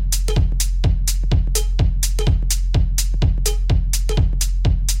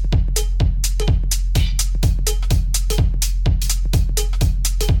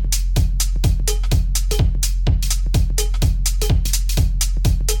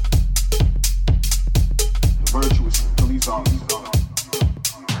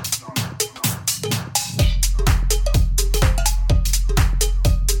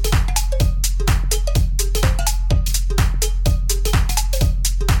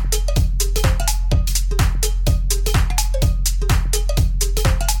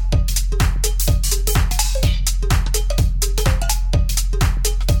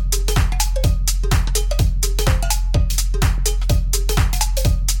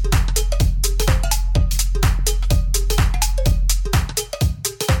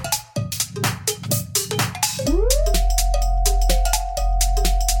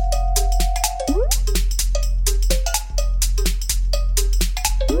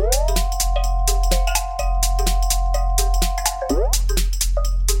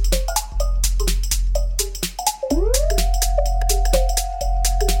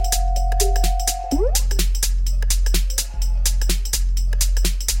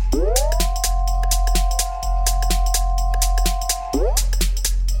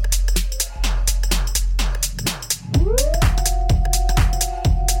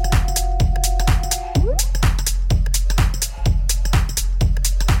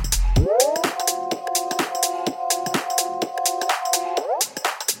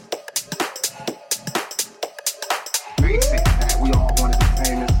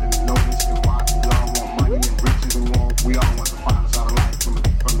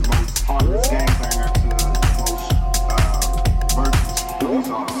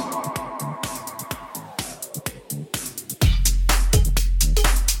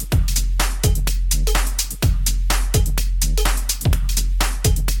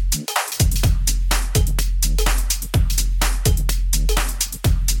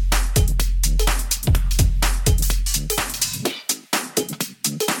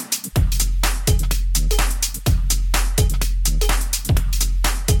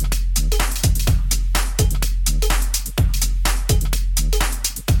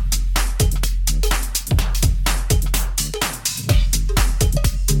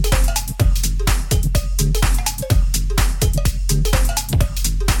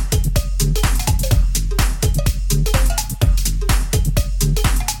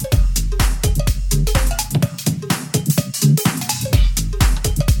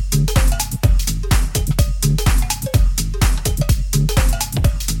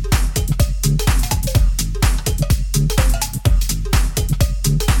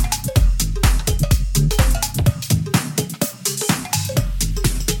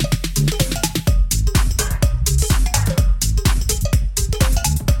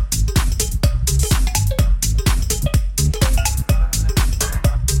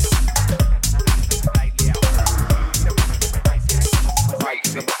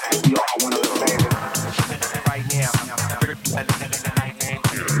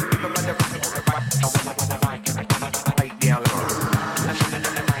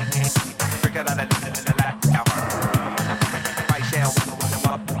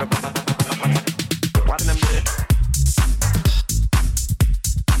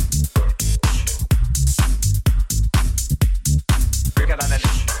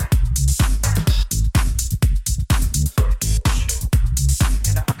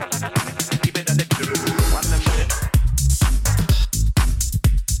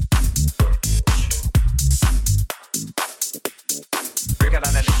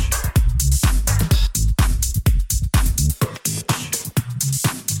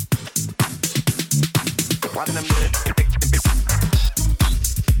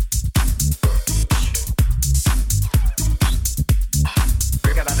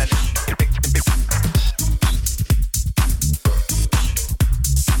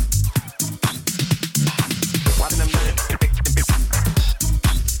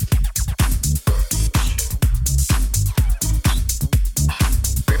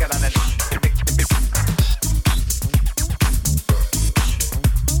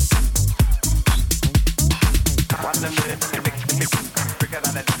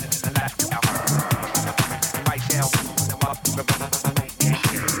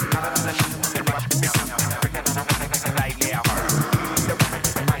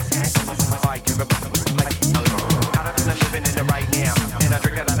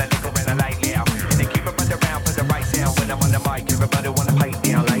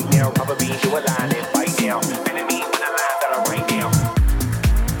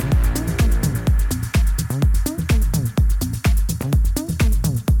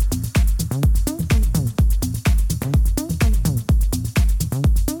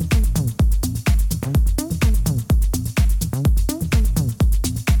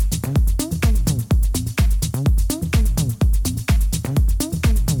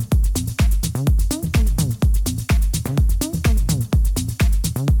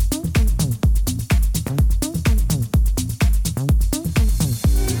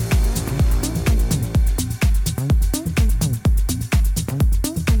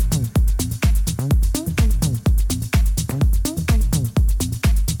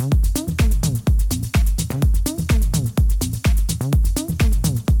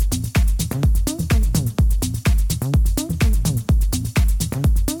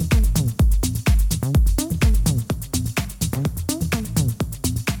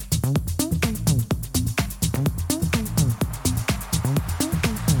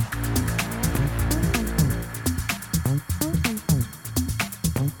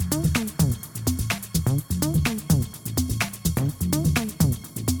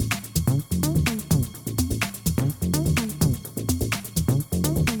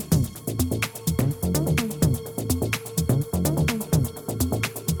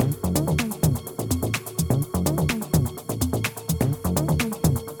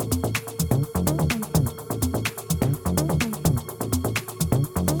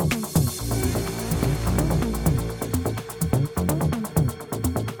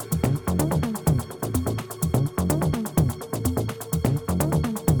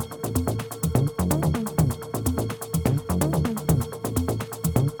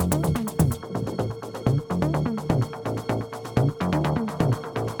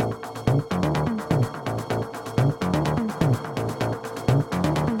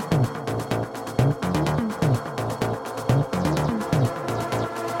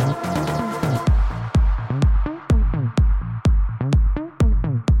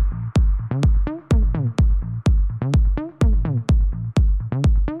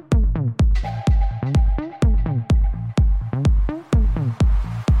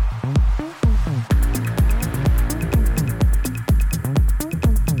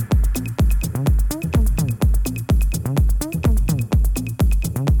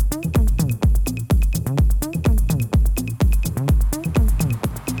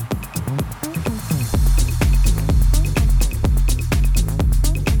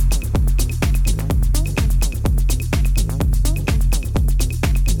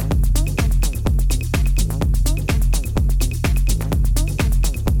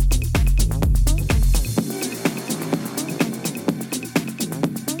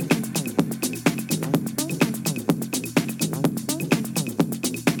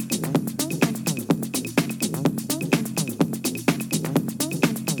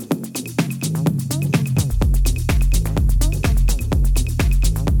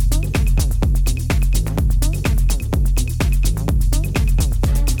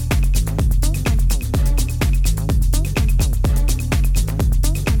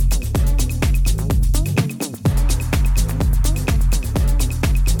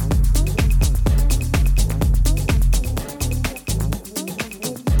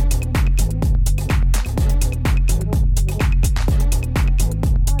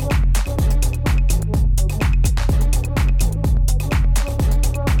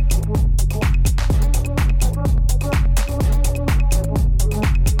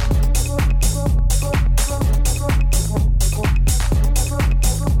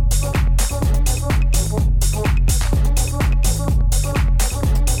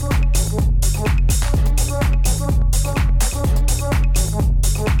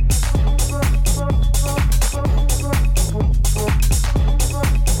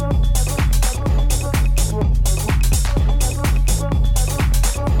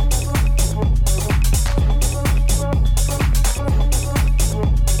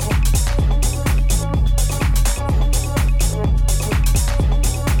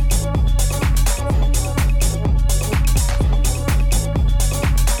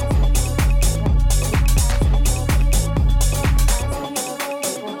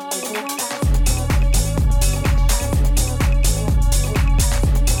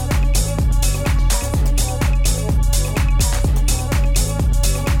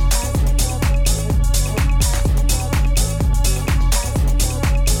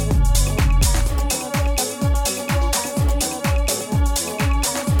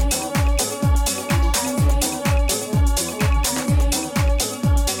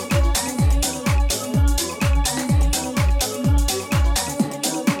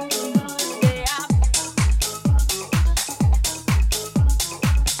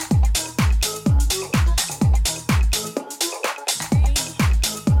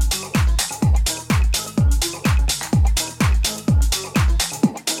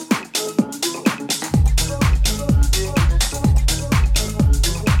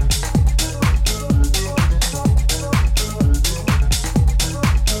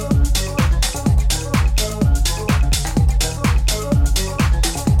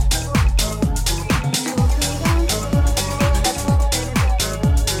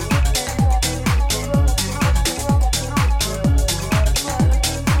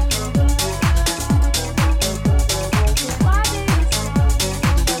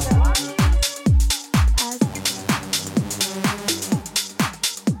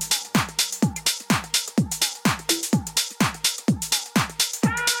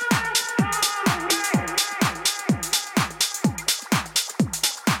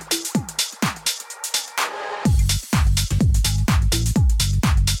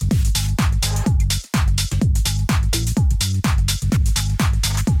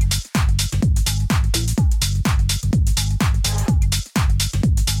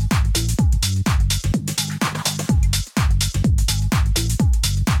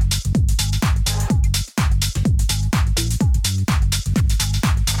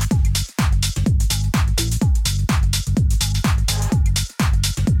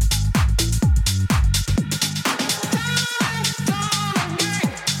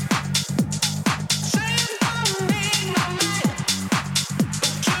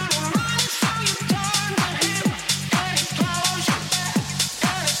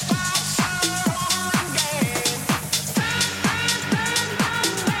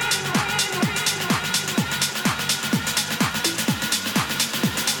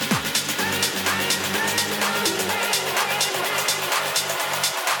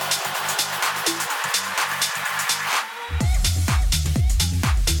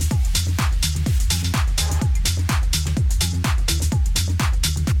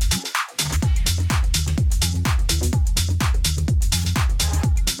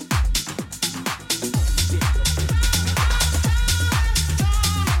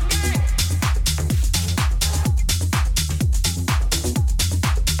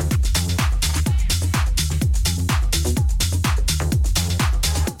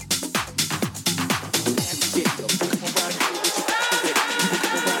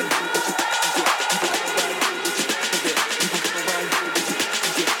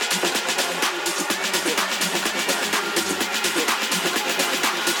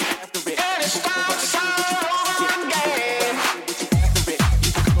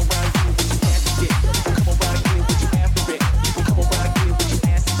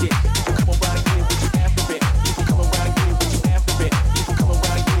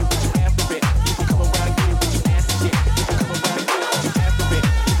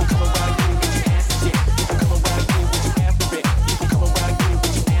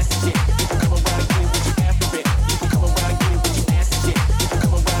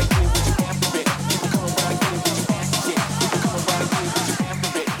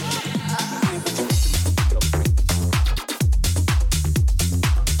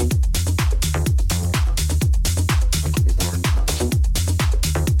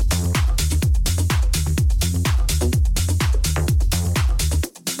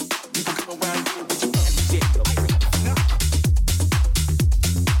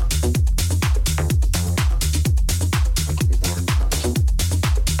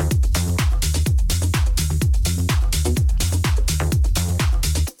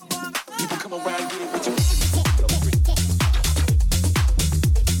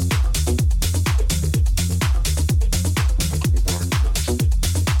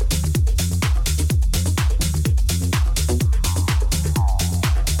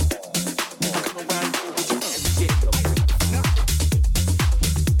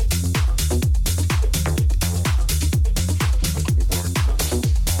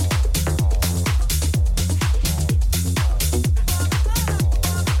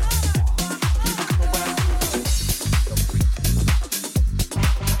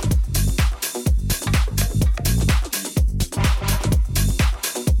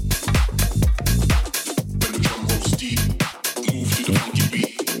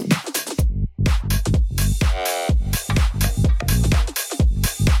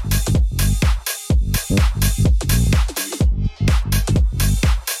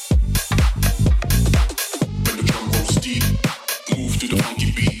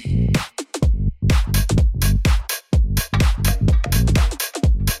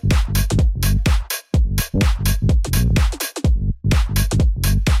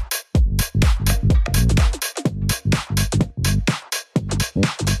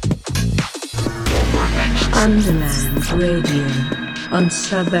 Radio on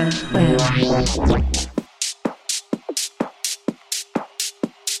Sub FM.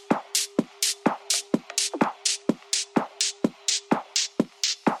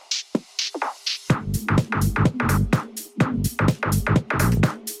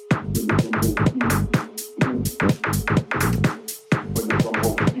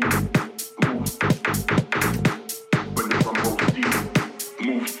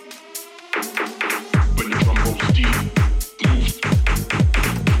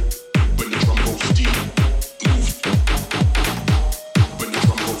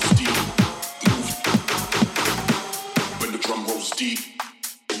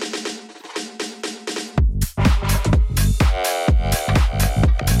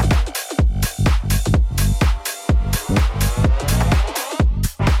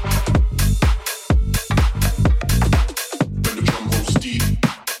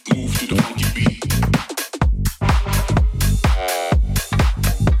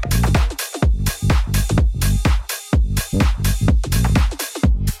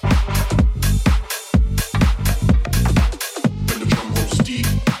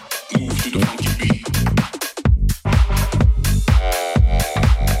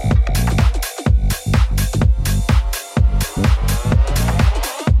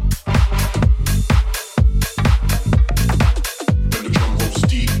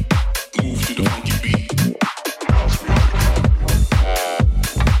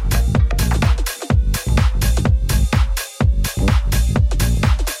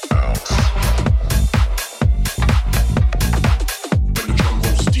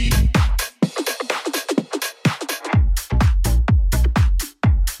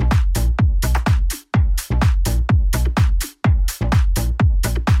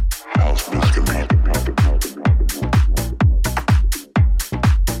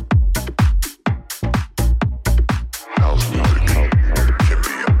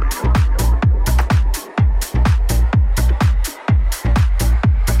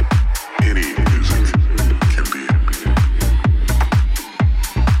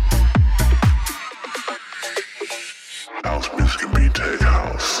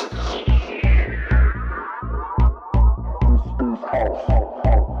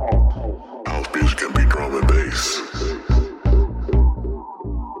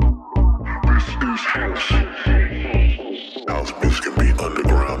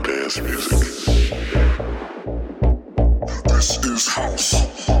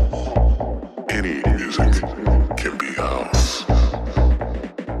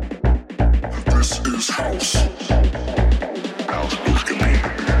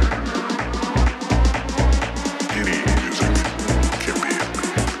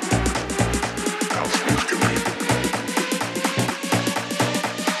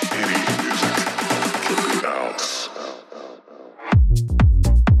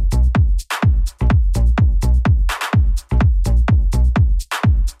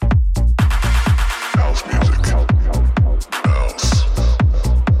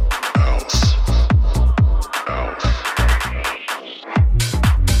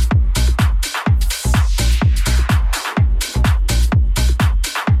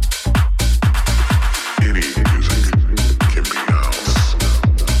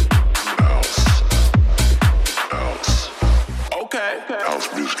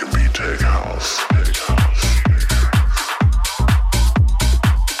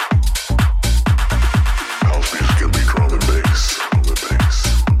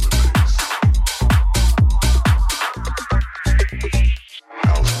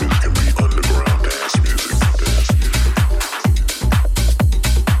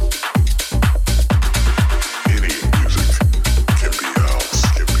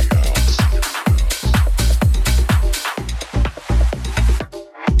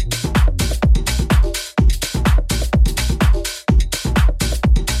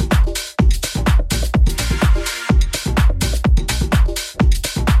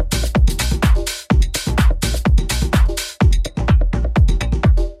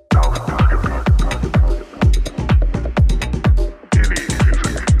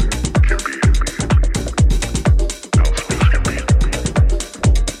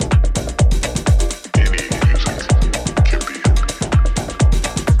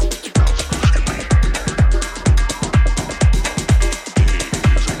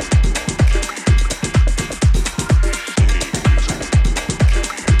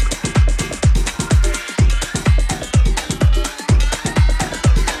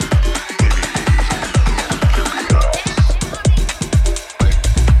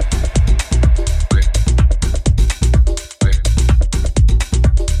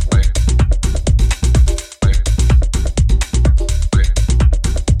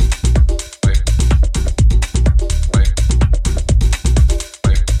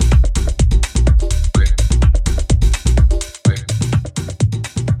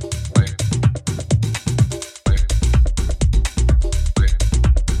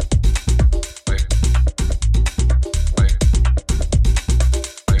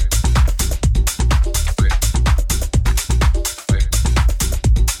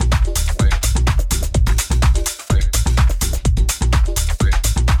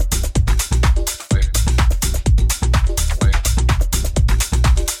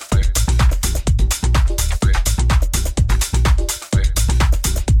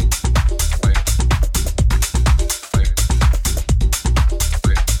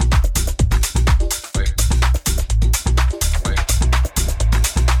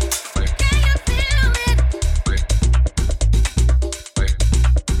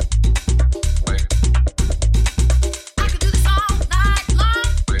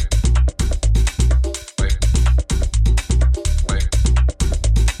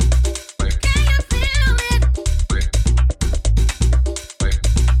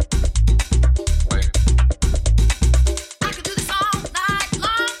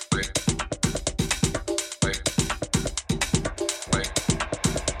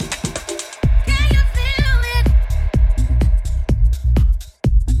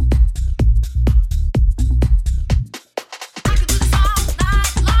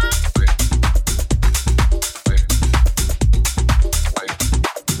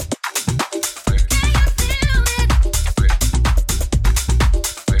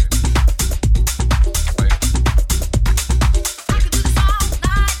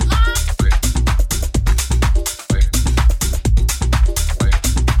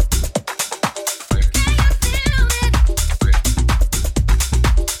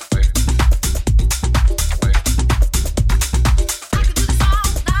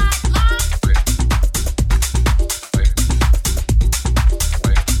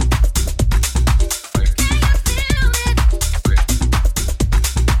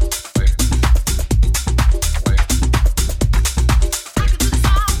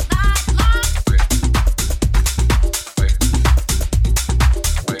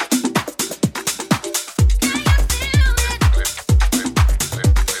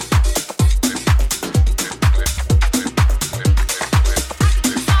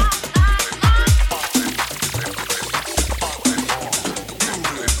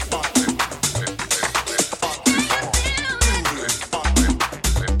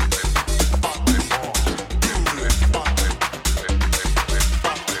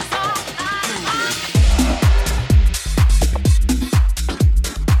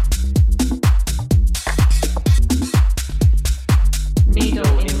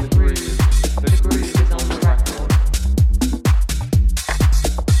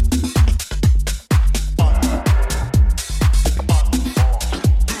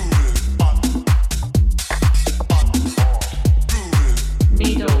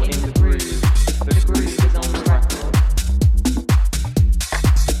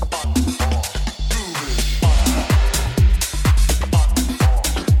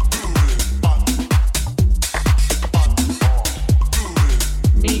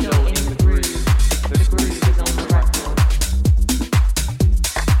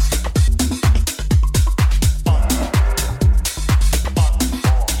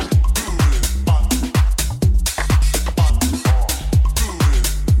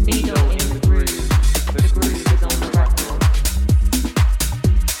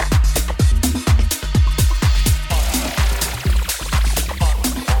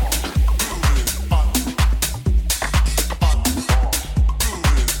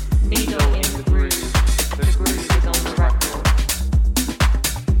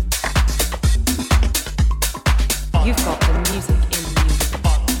 Yeah.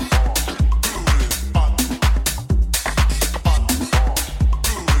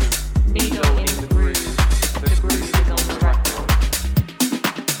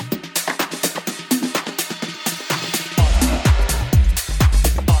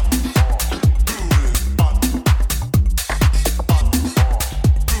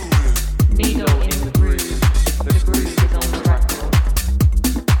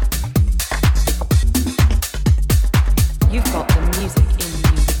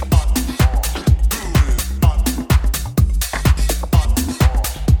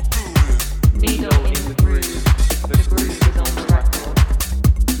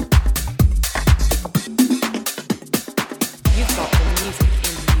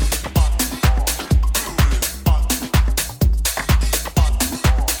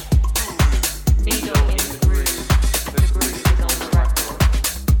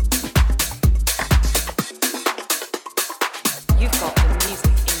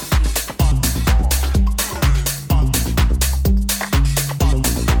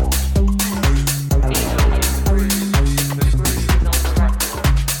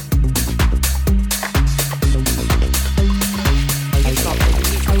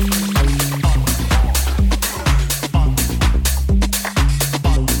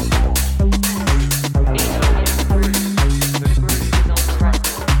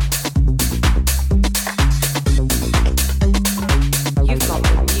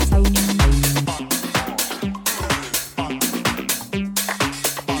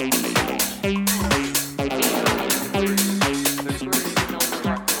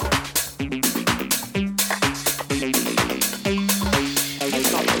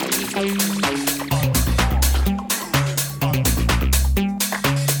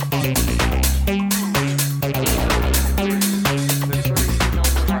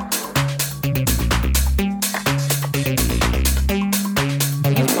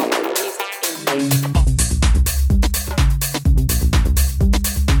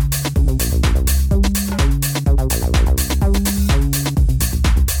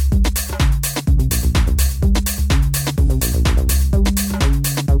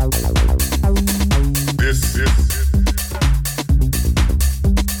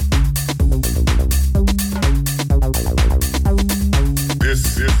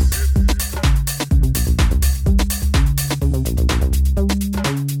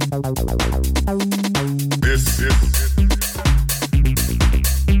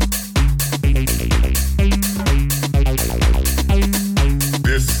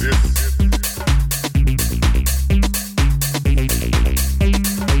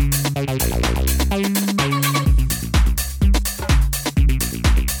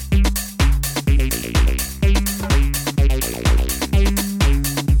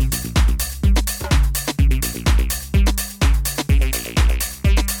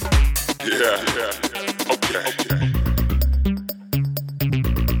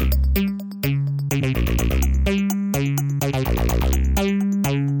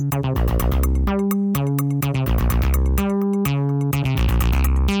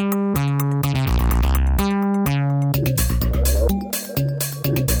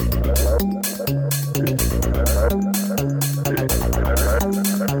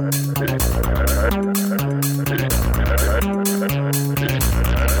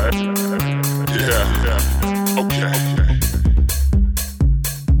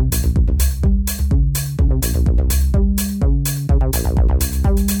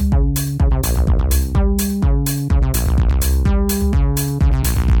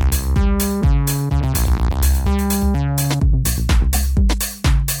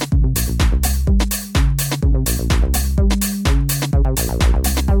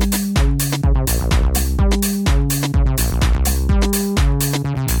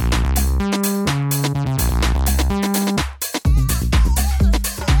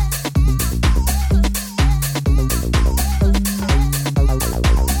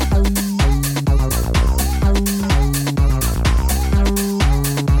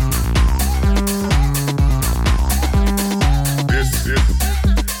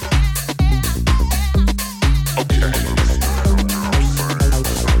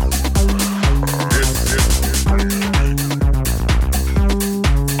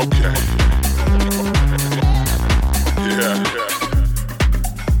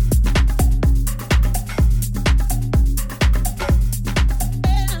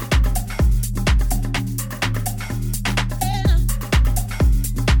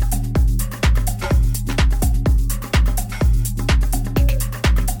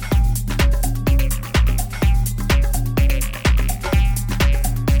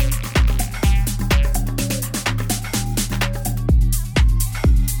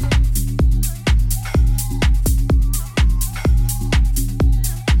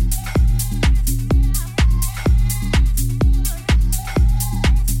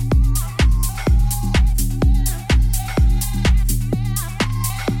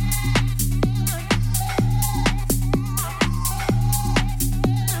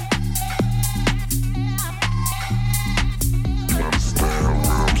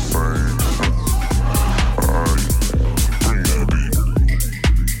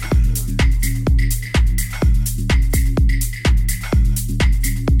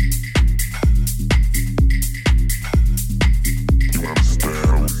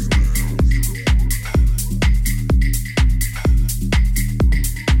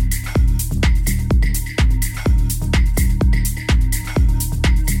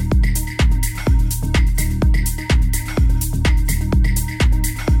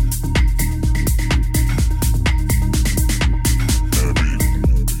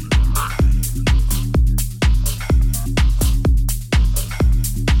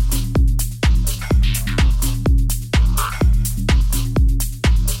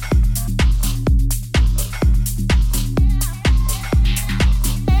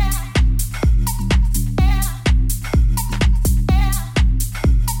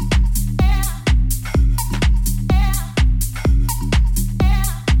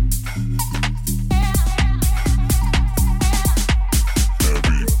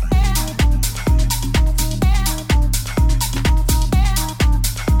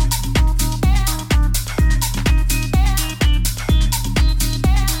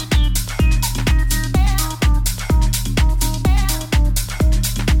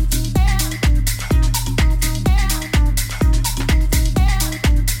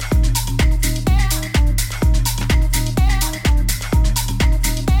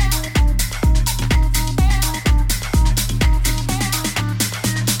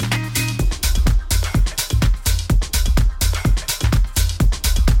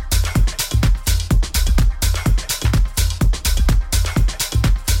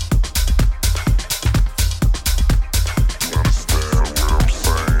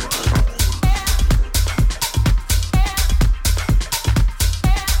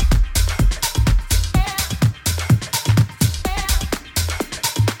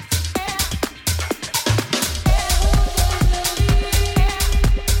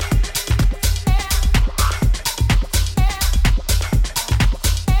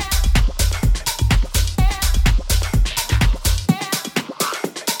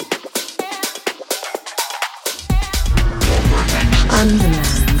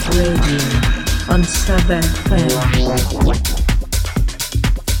 Radio on Sub FM.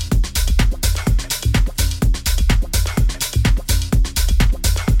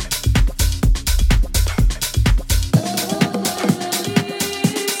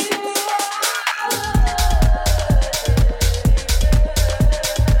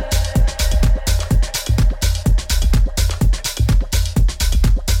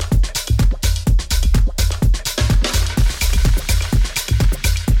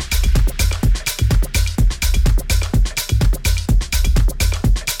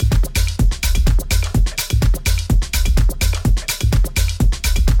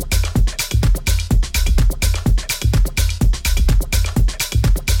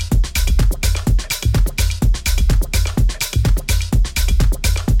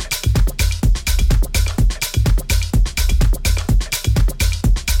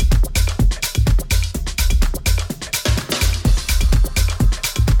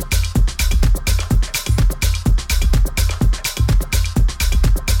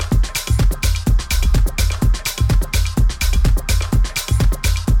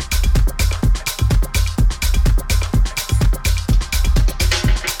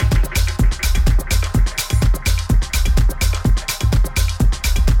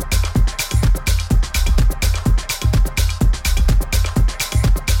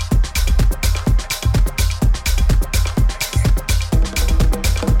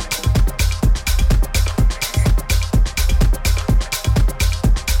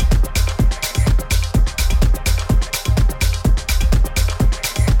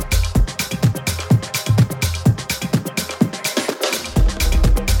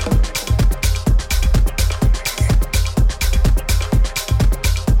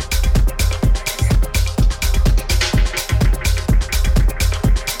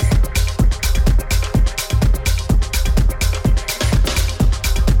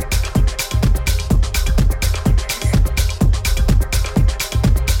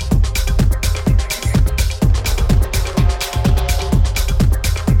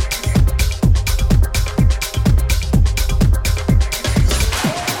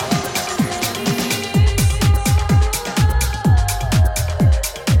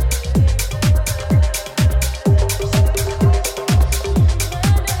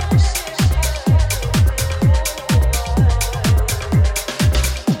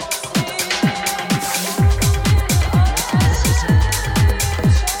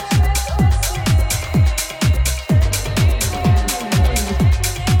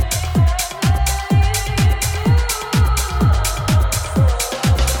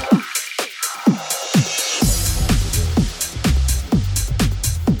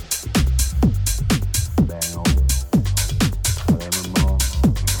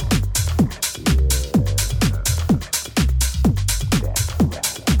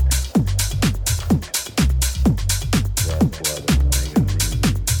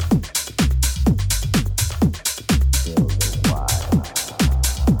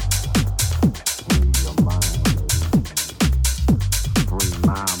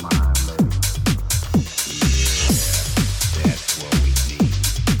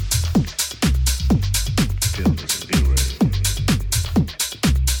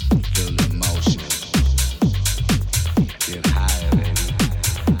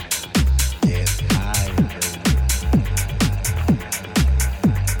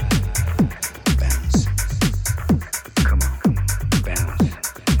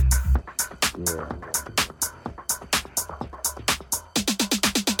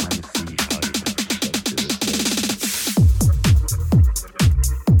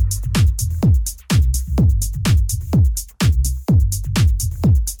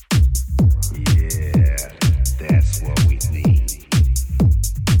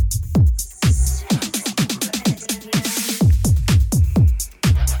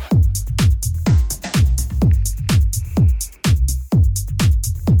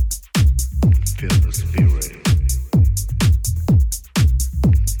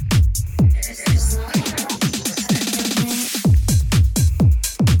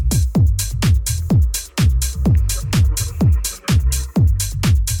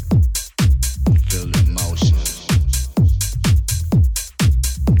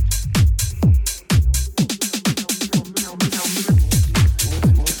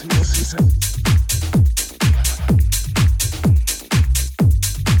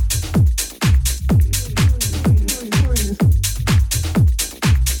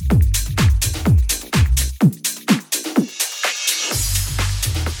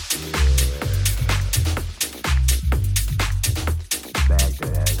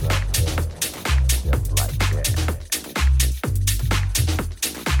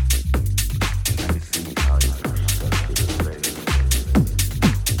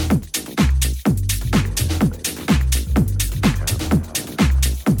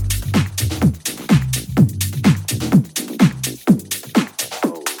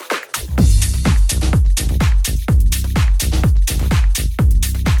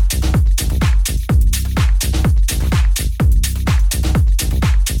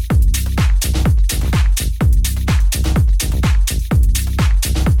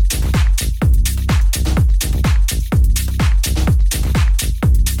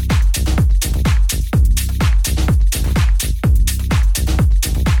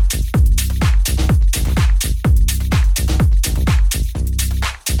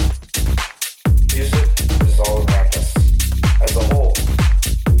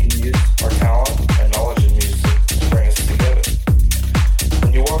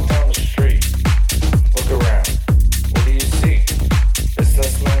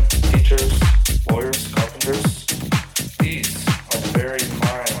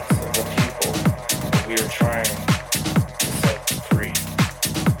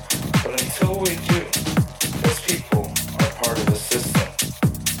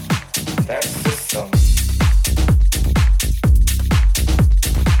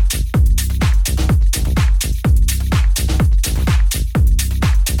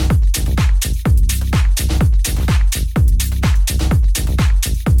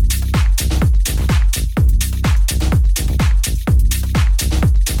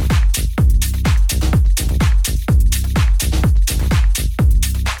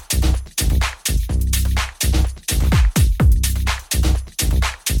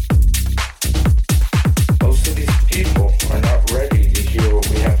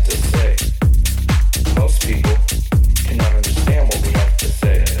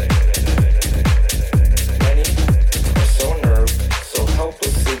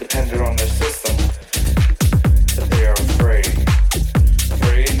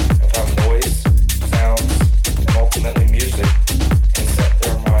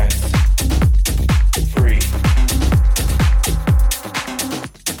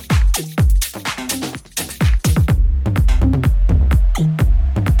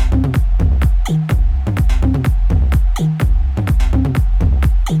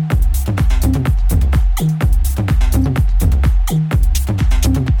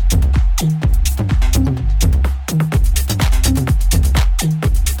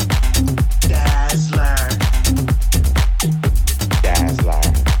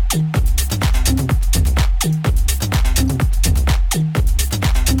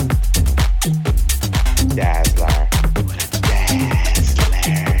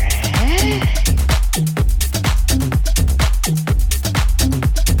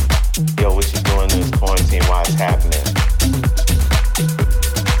 happening.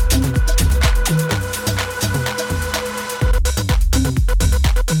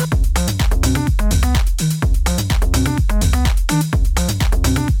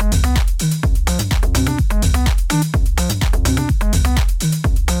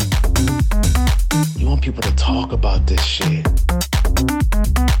 You want people to talk about this shit.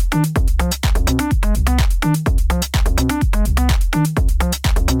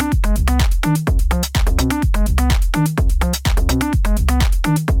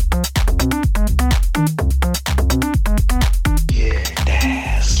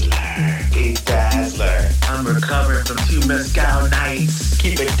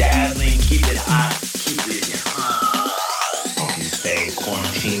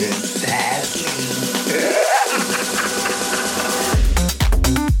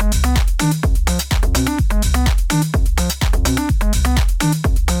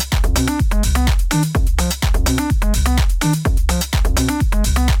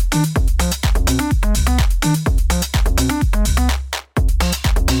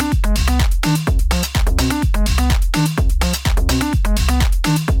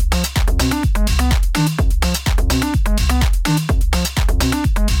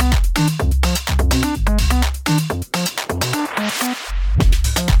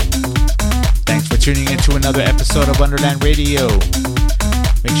 Of Underland Radio.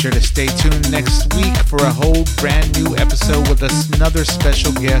 Make sure to stay tuned next week for a whole brand new episode with another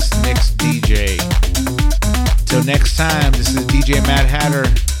special guest mix DJ. Till next time, this is DJ Mad Hatter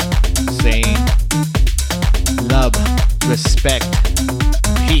saying love, respect,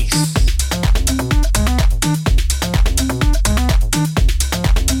 peace.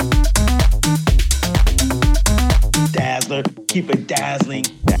 Dazzler, keep it dazzling.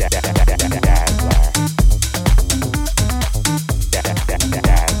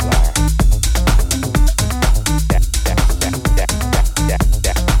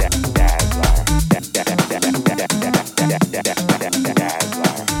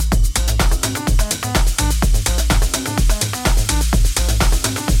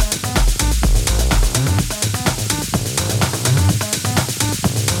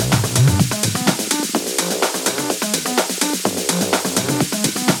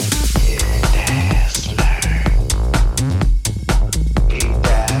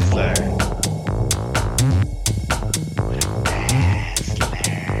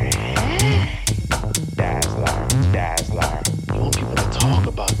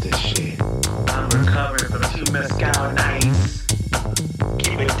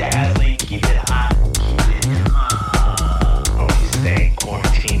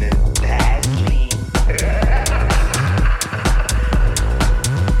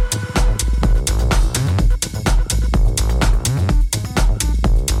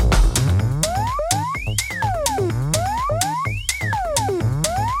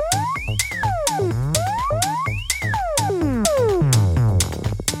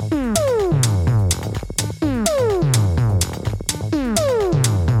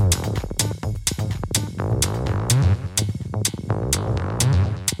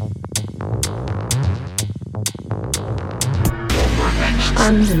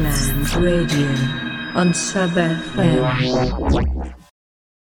 Underland Radio on Sub FM.